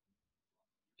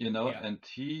 Yeah. and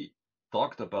he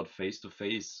talked about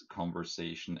face-to-face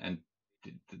conversation and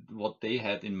what they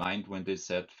had in mind when they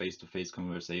said face-to-face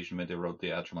conversation, when they wrote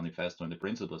the Agile Manifesto and the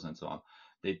principles and so on.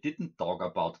 They didn't talk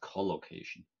about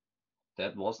collocation.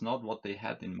 That was not what they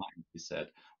had in mind, he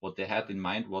said. What they had in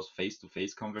mind was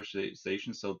face-to-face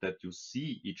conversation, so that you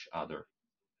see each other,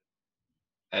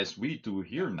 as we do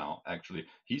here now. Actually,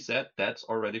 he said that's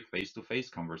already face-to-face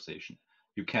conversation.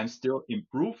 You can still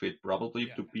improve it, probably,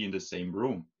 Yeah. to be in the same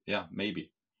room. Yeah,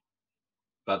 maybe.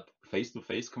 But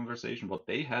face-to-face conversation, what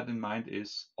they had in mind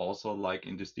is also like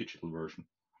in this digital version.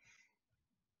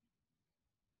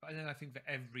 But then I think for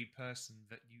every person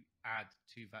that you add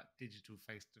to that digital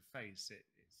face to face, it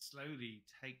slowly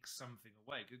takes something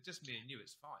away. Because just me and you,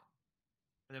 it's fine.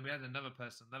 And then we add another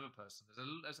person, another person.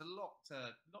 There's a lot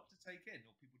to take in,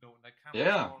 or people don't want their cameras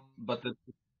Yeah, on. but The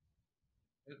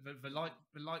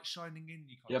light shining in,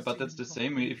 you yeah, can't but see that's them the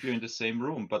same properly. if you're in the same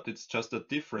room, but it's just a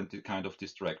different kind of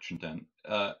distraction then.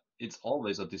 It's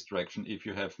always a distraction if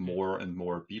you have more and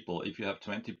more people. If you have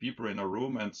 20 people in a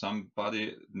room and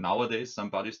nowadays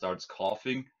somebody starts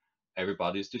coughing,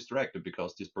 everybody is distracted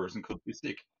because this person could be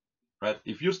sick, right?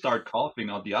 If you start coughing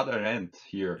on the other end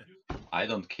here, I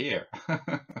don't care.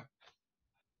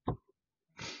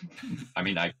 I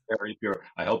mean, I care if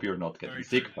I hope you're not getting Very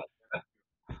sick, true. but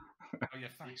Oh yeah,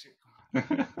 thanks.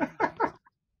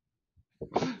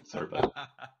 sorry about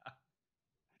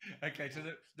Okay, so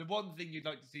the one thing you'd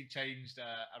like to see changed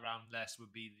around less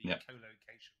would be the yeah.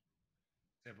 co-location.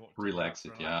 So to Relax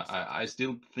perhaps it. Yeah, relax it. I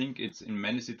still think it's in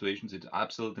many situations it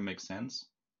absolutely makes sense,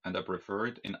 and I prefer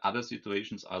it. In other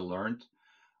situations, I learned,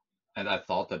 and I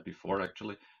thought that before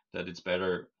actually, that it's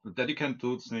better that you can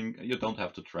do things. You don't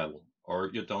have to travel, or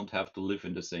you don't have to live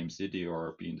in the same city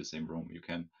or be in the same room. You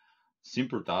can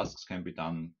simple tasks can be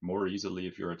done more easily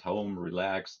if you're at home,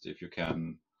 relaxed. If you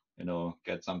can,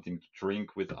 get something to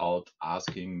drink without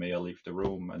asking, "May I leave the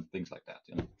room?" and things like that.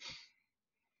 You're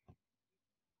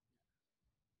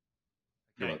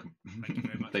Okay, welcome. thank you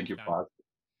very much, Thank you, Wolfgang.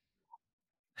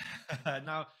 Pat.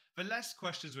 Now, the less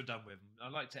questions we're done with,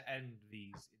 I'd like to end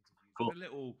these interviews Cool.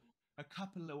 with a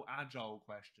couple little agile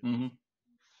questions. Mm-hmm.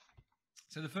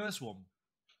 So the first one,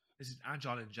 this is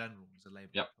agile in general as a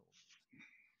label. Yep.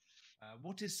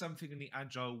 What is something in the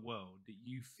agile world that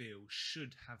you feel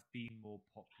should have been more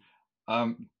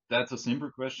popular? That's a simple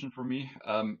question for me,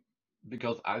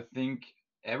 because I think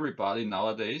everybody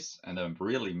nowadays, and I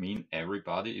really mean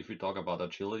everybody, if we talk about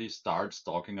agility, starts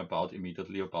talking about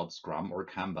immediately about Scrum or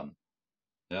Kanban.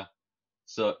 Yeah.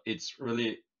 So it's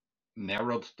really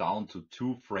narrowed down to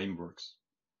 2 frameworks.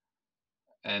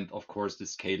 And of course, the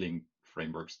scaling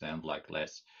frameworks then like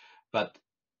LeSS. But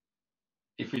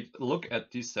if we look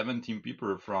at these 17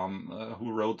 people from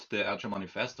who wrote the Agile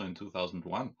Manifesto in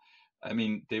 2001, I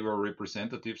mean, they were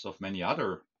representatives of many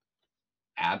other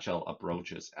agile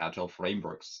approaches, agile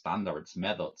frameworks, standards,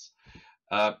 methods.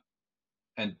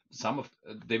 And some of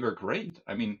they were great.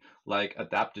 I mean, like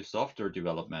adaptive software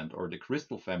development or the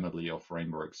Crystal family of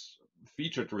frameworks,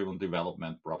 feature-driven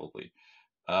development, probably.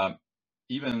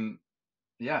 Even,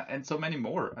 yeah, and so many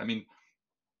more. I mean,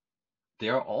 they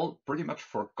are all pretty much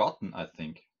forgotten, I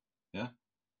think. Yeah.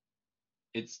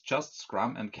 It's just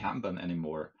Scrum and Kanban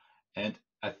anymore. And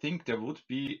I think there would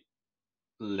be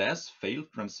less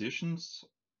failed transitions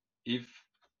if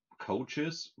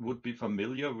coaches would be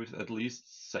familiar with at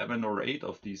least 7 or 8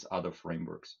 of these other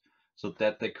frameworks, so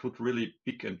that they could really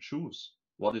pick and choose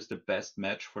what is the best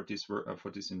match for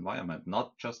this environment.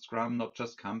 Not just Scrum, not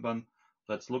just Kanban.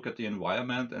 Let's look at the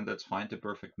environment and let's find the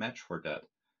perfect match for that.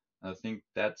 I think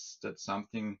that's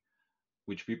something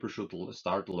which people should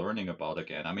start learning about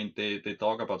again. I mean, they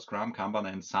talk about Scrum,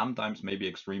 Kanban, and sometimes maybe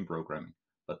extreme programming,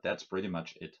 but that's pretty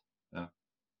much it. Yeah.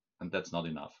 And that's not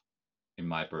enough, in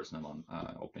my personal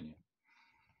opinion.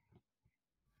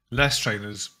 LeSS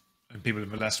trainers and people in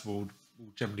the LeSS world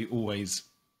will generally always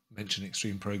mention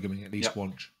extreme programming at least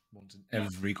once in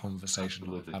every conversation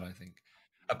Absolutely. I've had, I think.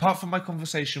 Apart from my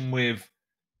conversation with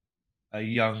a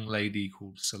young lady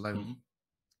called Salome,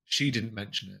 she didn't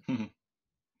mention it.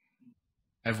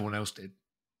 Everyone else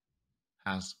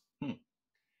has.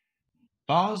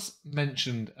 Bars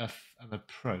mentioned an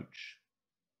approach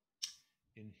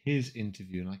in his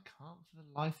interview, and I can't for the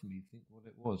life of me think what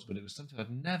it was, but it was something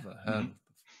I'd never heard of before.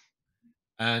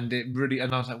 And it really,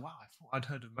 and I was like, wow, I thought I'd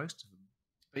heard of most of them.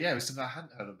 But yeah, it was something I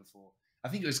hadn't heard of before. I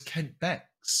think it was Kent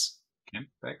Beck's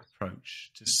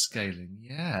approach to scaling.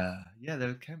 Yeah, there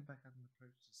was Kent Beck had an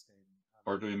approach to scaling.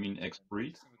 Or do you mean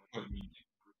X-Breed? No, let me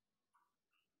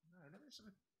just have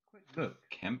a quick look.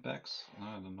 Campbacks?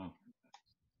 I don't know.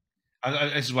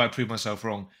 This is why I proved myself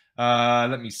wrong.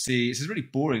 Let me see. This is really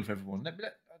boring for everyone.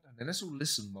 Let's all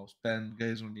listen whilst Ben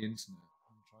goes on the internet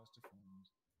and tries to find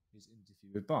his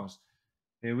interview with Bars.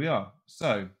 Here we are.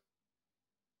 So,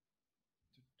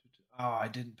 I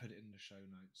didn't put it in the show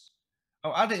notes.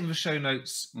 I'll add it in the show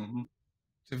notes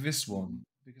to this one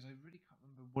because I really can't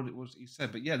remember what it was he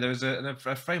said. But yeah, there was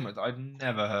a framework that I'd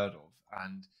never heard of,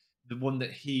 and the one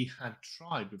that he had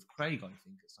tried with Craig, I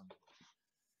think, at some point.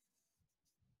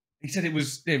 He said it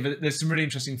was, there's some really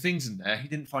interesting things in there. He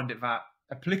didn't find it that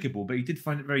applicable, but he did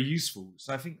find it very useful.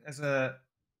 So I think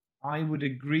I would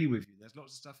agree with you. There's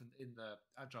lots of stuff in the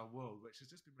agile world which has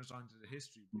just been resigned to the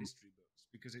history books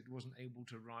because it wasn't able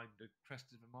to ride the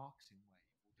crest of the marketing wave,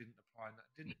 or didn't apply, and that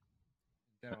didn't,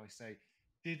 dare I say,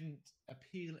 didn't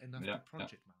appeal enough to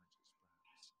project managers,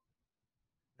 perhaps,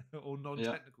 or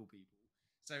non-technical people.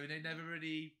 So they never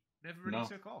really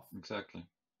took off. Exactly.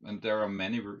 And there are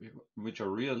many which are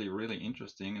really, really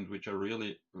interesting and which are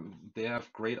really, they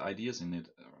have great ideas in it.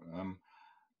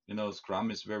 Scrum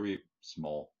is very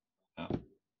small,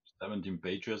 17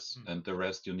 pages, and the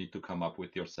rest you need to come up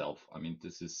with yourself. I mean,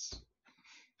 this is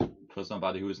for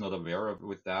somebody who is not aware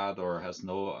with that or has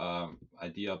no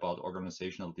idea about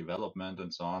organizational development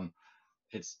and so on.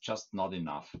 It's just not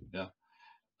enough. Yeah.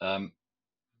 And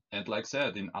like I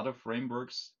said, in other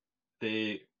frameworks,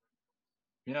 you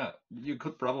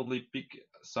could probably pick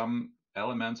some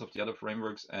elements of the other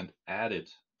frameworks and add it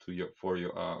to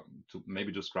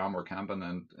maybe to Scrum or Kanban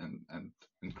and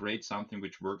create something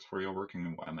which works for your working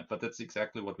environment. But that's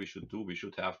exactly what we should do. We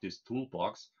should have this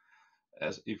toolbox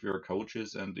as if you're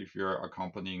coaches and if you're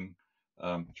accompanying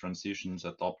transitions,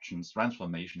 adoptions,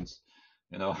 transformations,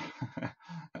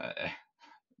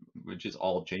 which is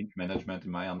all change management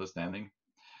in my understanding.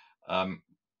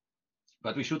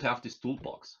 But we should have this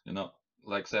toolbox,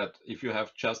 like I said, if you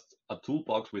have just a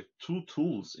toolbox with 2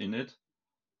 tools in it,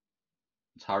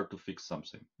 it's hard to fix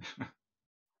something.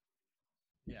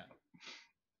 Yeah.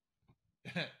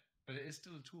 But it is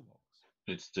still a toolbox.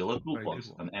 It's still a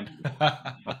toolbox, an empty one,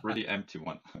 a really empty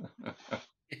one.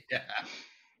 Yeah.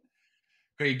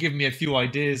 Great, you give me a few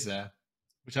ideas there,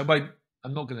 which I'm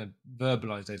not going to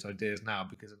verbalize those ideas now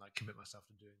because then I commit myself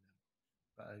to doing them.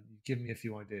 But you give me a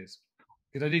few ideas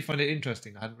because I do find it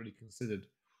interesting. I hadn't really considered.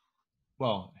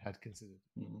 Well, I had considered.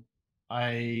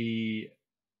 I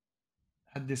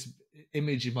had this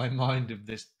image in my mind of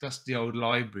this dusty old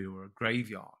library or a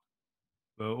graveyard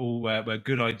where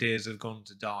good ideas have gone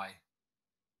to die.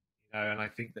 And I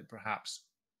think that perhaps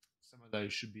some of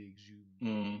those should be exhumed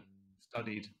and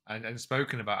studied and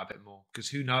spoken about a bit more, because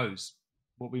who knows?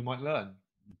 what we might learn.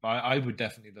 I would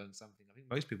definitely learn something. I think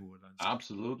most people would learn something.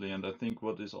 Absolutely. And I think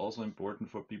what is also important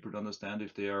for people to understand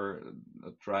if they are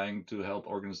trying to help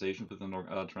organizations with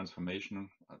an transformation,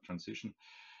 transition,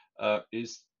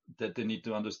 is that they need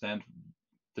to understand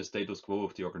the status quo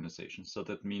of the organization. So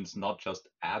that means not just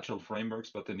agile frameworks,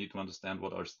 but they need to understand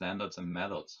what are standards and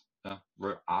methods.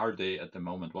 Where are they at the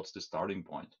moment? What's the starting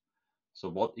point? So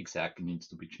what exactly needs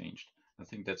to be changed? I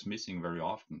think that's missing very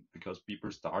often because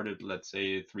people started, let's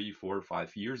say, 3, 4,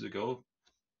 5 years ago,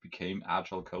 became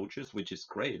agile coaches, which is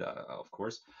great, of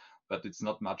course, but it's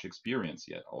not much experience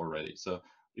yet already. So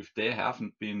if they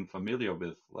haven't been familiar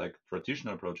with like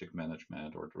traditional project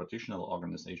management or traditional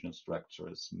organizational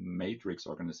structures, matrix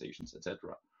organizations,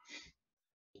 etc.,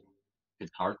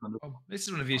 it's hard to understand. This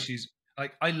is one of the issues.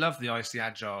 Like I love the IC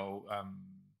agile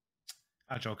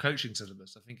coaching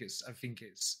syllabus. I think it's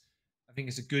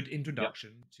a good Yeah.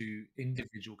 introduction to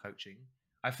individual coaching.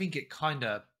 I think it's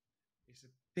a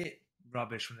bit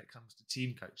rubbish when it comes to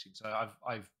team coaching. So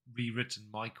I've rewritten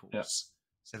my course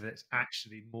so that it's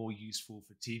actually more useful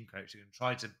for team coaching and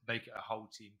try to make it a whole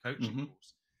team coaching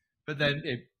course. But then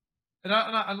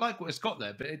I like what it's got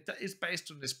there, but it's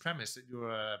based on this premise that you're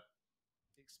a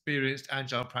experienced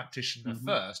agile practitioner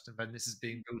first, and then this is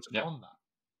being built upon that.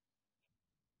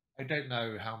 I don't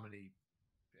know how many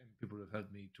people have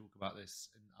heard me talk about this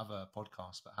in other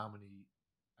podcasts, but how many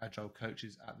agile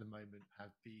coaches at the moment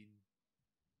have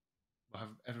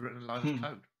ever written a line of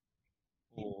code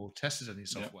or tested any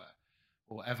software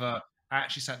or ever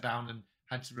actually sat down and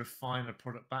had to refine a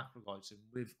product backlog item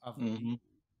with other people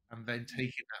and then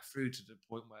taking that through to the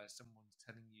point where someone's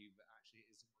telling you that actually it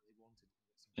isn't what they wanted and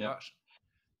it's in production.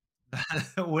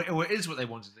 Or it is what they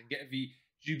wanted, and get the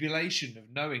jubilation of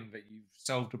knowing that you've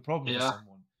solved a problem for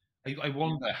someone. I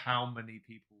wonder how many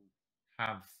people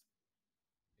have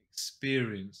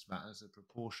experienced that as a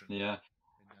proportion in agile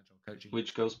coaching.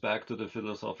 Which goes back to the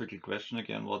philosophical question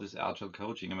again: what is agile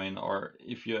coaching? I mean, or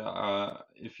if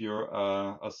you're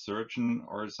a surgeon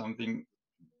or something,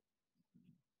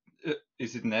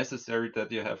 is it necessary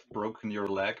that you have broken your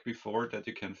leg before that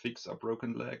you can fix a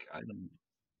broken leg? I don't know.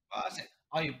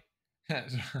 I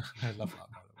love that,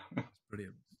 by the way. That's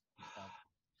brilliant.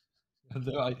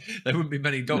 There wouldn't be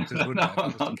many doctors, would there, if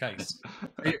that was the case?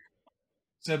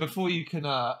 So before you can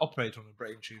operate on a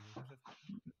brain tumor,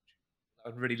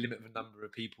 that would really limit the number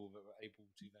of people that were able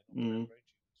to then operate brain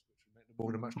tumors, which would make the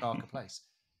world a much darker place.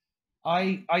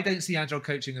 I don't see agile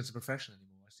coaching as a profession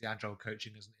anymore. I see agile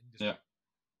coaching as an industry.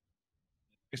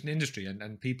 It's an industry,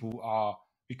 and people are,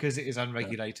 because it is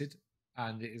unregulated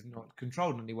and it is not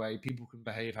controlled in any way, people can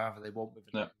behave however they want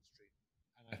within the industry.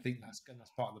 And I think that's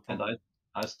part of the problem. And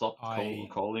I stopped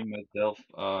calling myself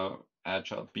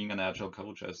agile, being an agile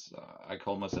coach, as I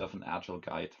call myself an agile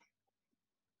guide.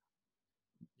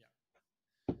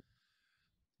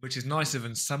 Which is nicer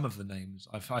than some of the names.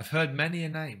 I've heard many a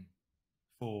name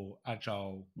for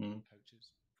agile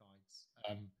coaches, guides.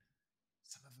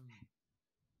 Some of them, I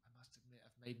must admit,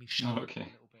 have made me shudder a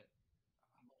little bit.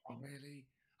 Really?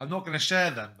 I'm not going to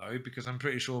share them though, because I'm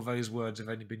pretty sure those words have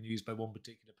only been used by one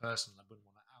particular person. I wouldn't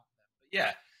want to out them. But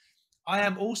yeah, I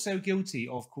am also guilty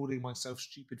of calling myself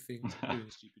stupid things and doing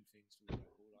stupid things for the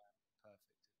people. I am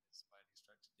perfect in this by any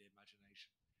stretch of the imagination.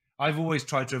 I've always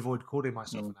tried to avoid calling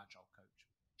myself an agile coach.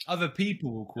 Other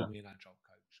people will call me an agile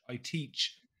coach. I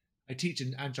teach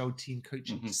an agile team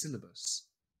coaching syllabus.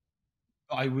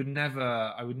 But I would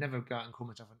never go out and call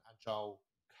myself an agile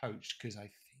coach, because I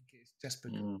think it's just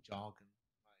become jargon.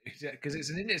 Because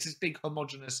it's this big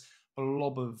homogenous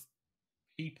blob of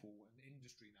people and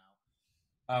industry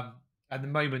now. At the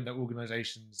moment that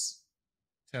organizations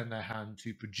turn their hand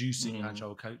to producing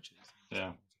agile coaches,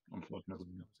 unfortunately, it becomes a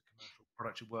commercial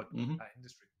product you're working in that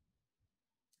industry.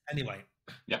 Anyway,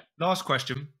 last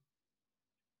question.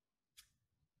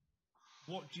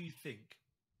 What do you think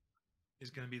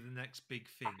is going to be the next big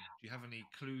thing? Do you have any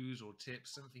clues or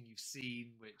tips, something you've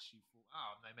seen which you thought,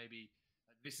 oh, no, maybe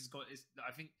this has got,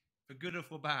 I think for good or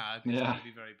for bad, it's going to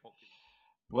be very popular?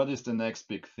 What is the next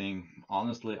big thing?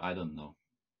 Honestly, I don't know.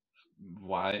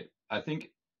 Why? I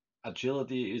think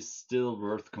agility is still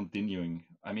worth continuing.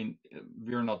 I mean,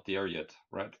 we're not there yet,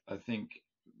 right? I think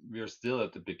we're still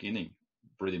at the beginning,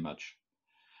 pretty much.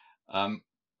 But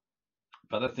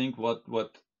I think what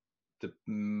the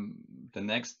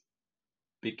next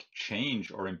big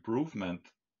change or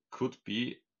improvement could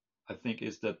be, I think,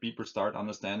 is that people start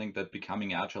understanding that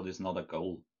becoming agile is not a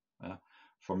goal.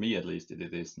 For me, at least,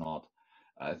 it is not.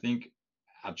 I think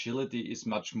agility is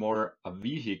much more a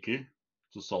vehicle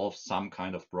to solve some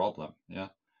kind of problem.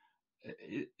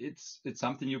 It's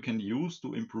something you can use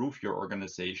to improve your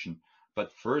organization,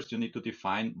 But first, you need to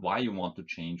define why you want to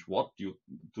change. What do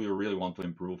you really want to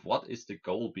improve? What is the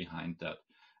goal behind that?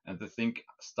 And I think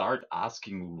start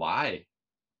asking why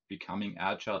becoming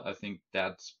agile. I think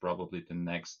that's probably the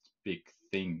next big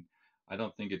thing. I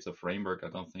don't think it's a framework. I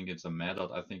don't think it's a method.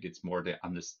 I think it's more the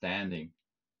understanding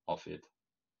of it.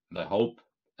 And I hope,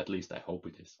 at least I hope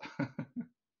it is.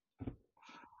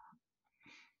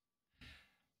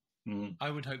 I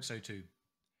would hope so too.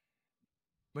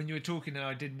 When you were talking, and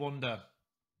I did wonder,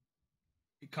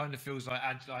 it kind of feels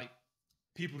like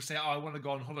people say, "Oh, I want to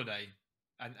go on holiday,"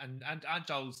 and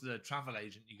Agile's the travel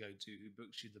agent you go to who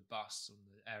books you the bus on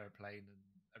the aeroplane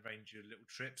and arrange your little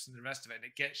trips and the rest of it, and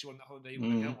it gets you on the holiday you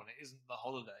want to go on. It isn't the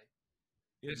holiday.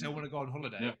 You don't say, "I want to go on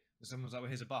holiday," and someone's like, "Well,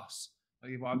 here's a bus."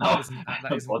 Like, well, No,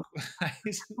 that isn't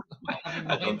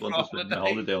I don't want to spend a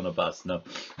holiday on a bus. No.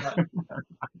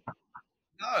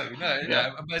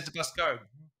 No. Where's the bus going?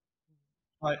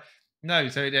 Right. No,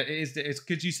 so it's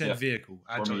because you said vehicle.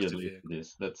 For me, at least it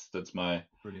is. That's my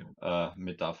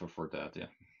metaphor for that. Yeah.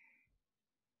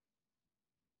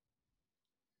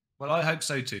 Well, I hope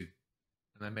so too.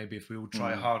 And then maybe if we all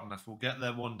try hard enough, we'll get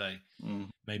there one day.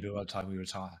 Maybe by the time we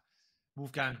retire.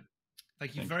 Wolfgang,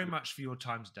 thank you very much for your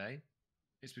time today.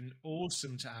 It's been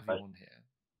awesome to have you on here.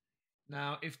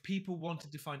 Now, if people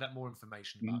wanted to find out more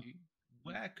information about you,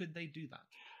 where could they do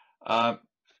that?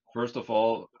 First of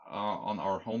all, on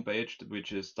our homepage,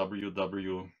 which is www.jipp.it.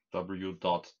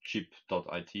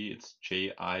 It's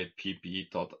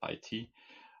jipp.it.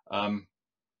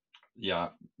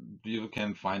 You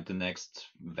can find the next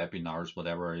webinars,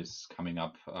 whatever is coming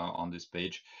up on this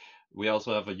page. We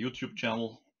also have a YouTube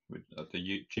channel, with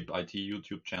the Jipp IT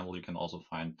YouTube channel. You can also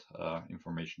find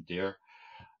information there.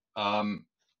 And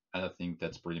I think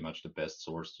that's pretty much the best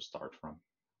source to start from.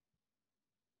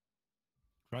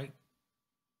 Great.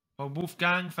 Well,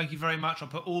 Wolfgang, thank you very much. I'll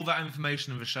put all that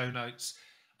information in the show notes.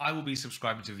 I will be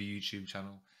subscribing to the YouTube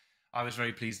channel. I was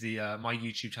very pleased my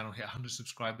YouTube channel hit 100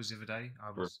 subscribers the other day.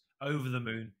 I was over the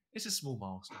moon. It's a small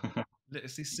milestone.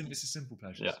 It's a simple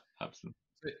pleasure. Yeah, absolutely.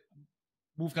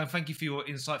 Wolfgang, thank you for your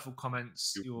insightful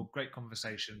comments, your great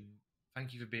conversation.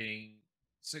 Thank you for being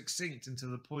succinct and to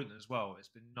the point as well. It's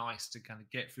been nice to kind of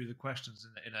get through the questions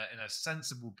in a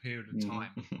sensible period of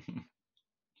time.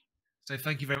 So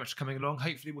thank you very much for coming along.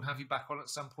 Hopefully we'll have you back on at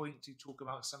some point to talk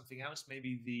about something else,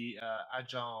 maybe the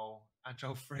agile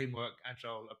framework,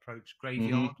 agile approach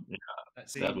graveyard.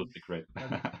 Let's see. That would be great.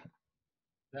 That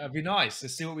would be nice.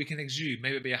 Let's see what we can exude.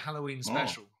 Maybe it'd be a Halloween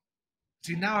special.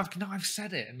 See, now I've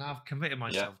said it and now I've committed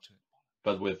myself to it.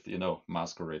 But with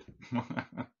masquerade.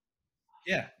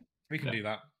 Yeah, we can do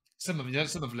that. Some of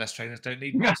LeSS trainers don't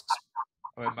need masks.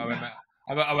 I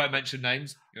won't mention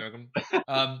names. You're welcome.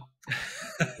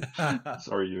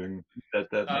 Sorry, Jürgen.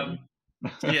 That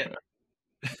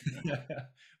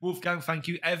Wolfgang, thank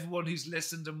you. Everyone who's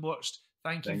listened and watched,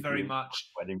 thank you very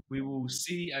much. We will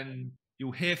see and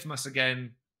you'll hear from us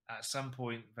again at some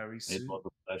point very soon.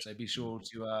 So be sure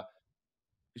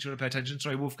to pay attention.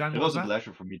 Sorry, Wolfgang. It was a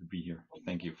pleasure for me to be here.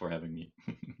 Thank you for having me.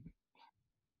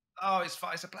 Oh, it's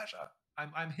a pleasure.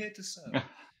 I'm here to serve.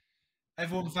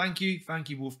 Everyone, thank you. Thank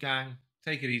you, Wolfgang.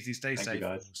 Take it easy. Stay safe. You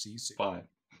guys. We'll see you soon. Bye.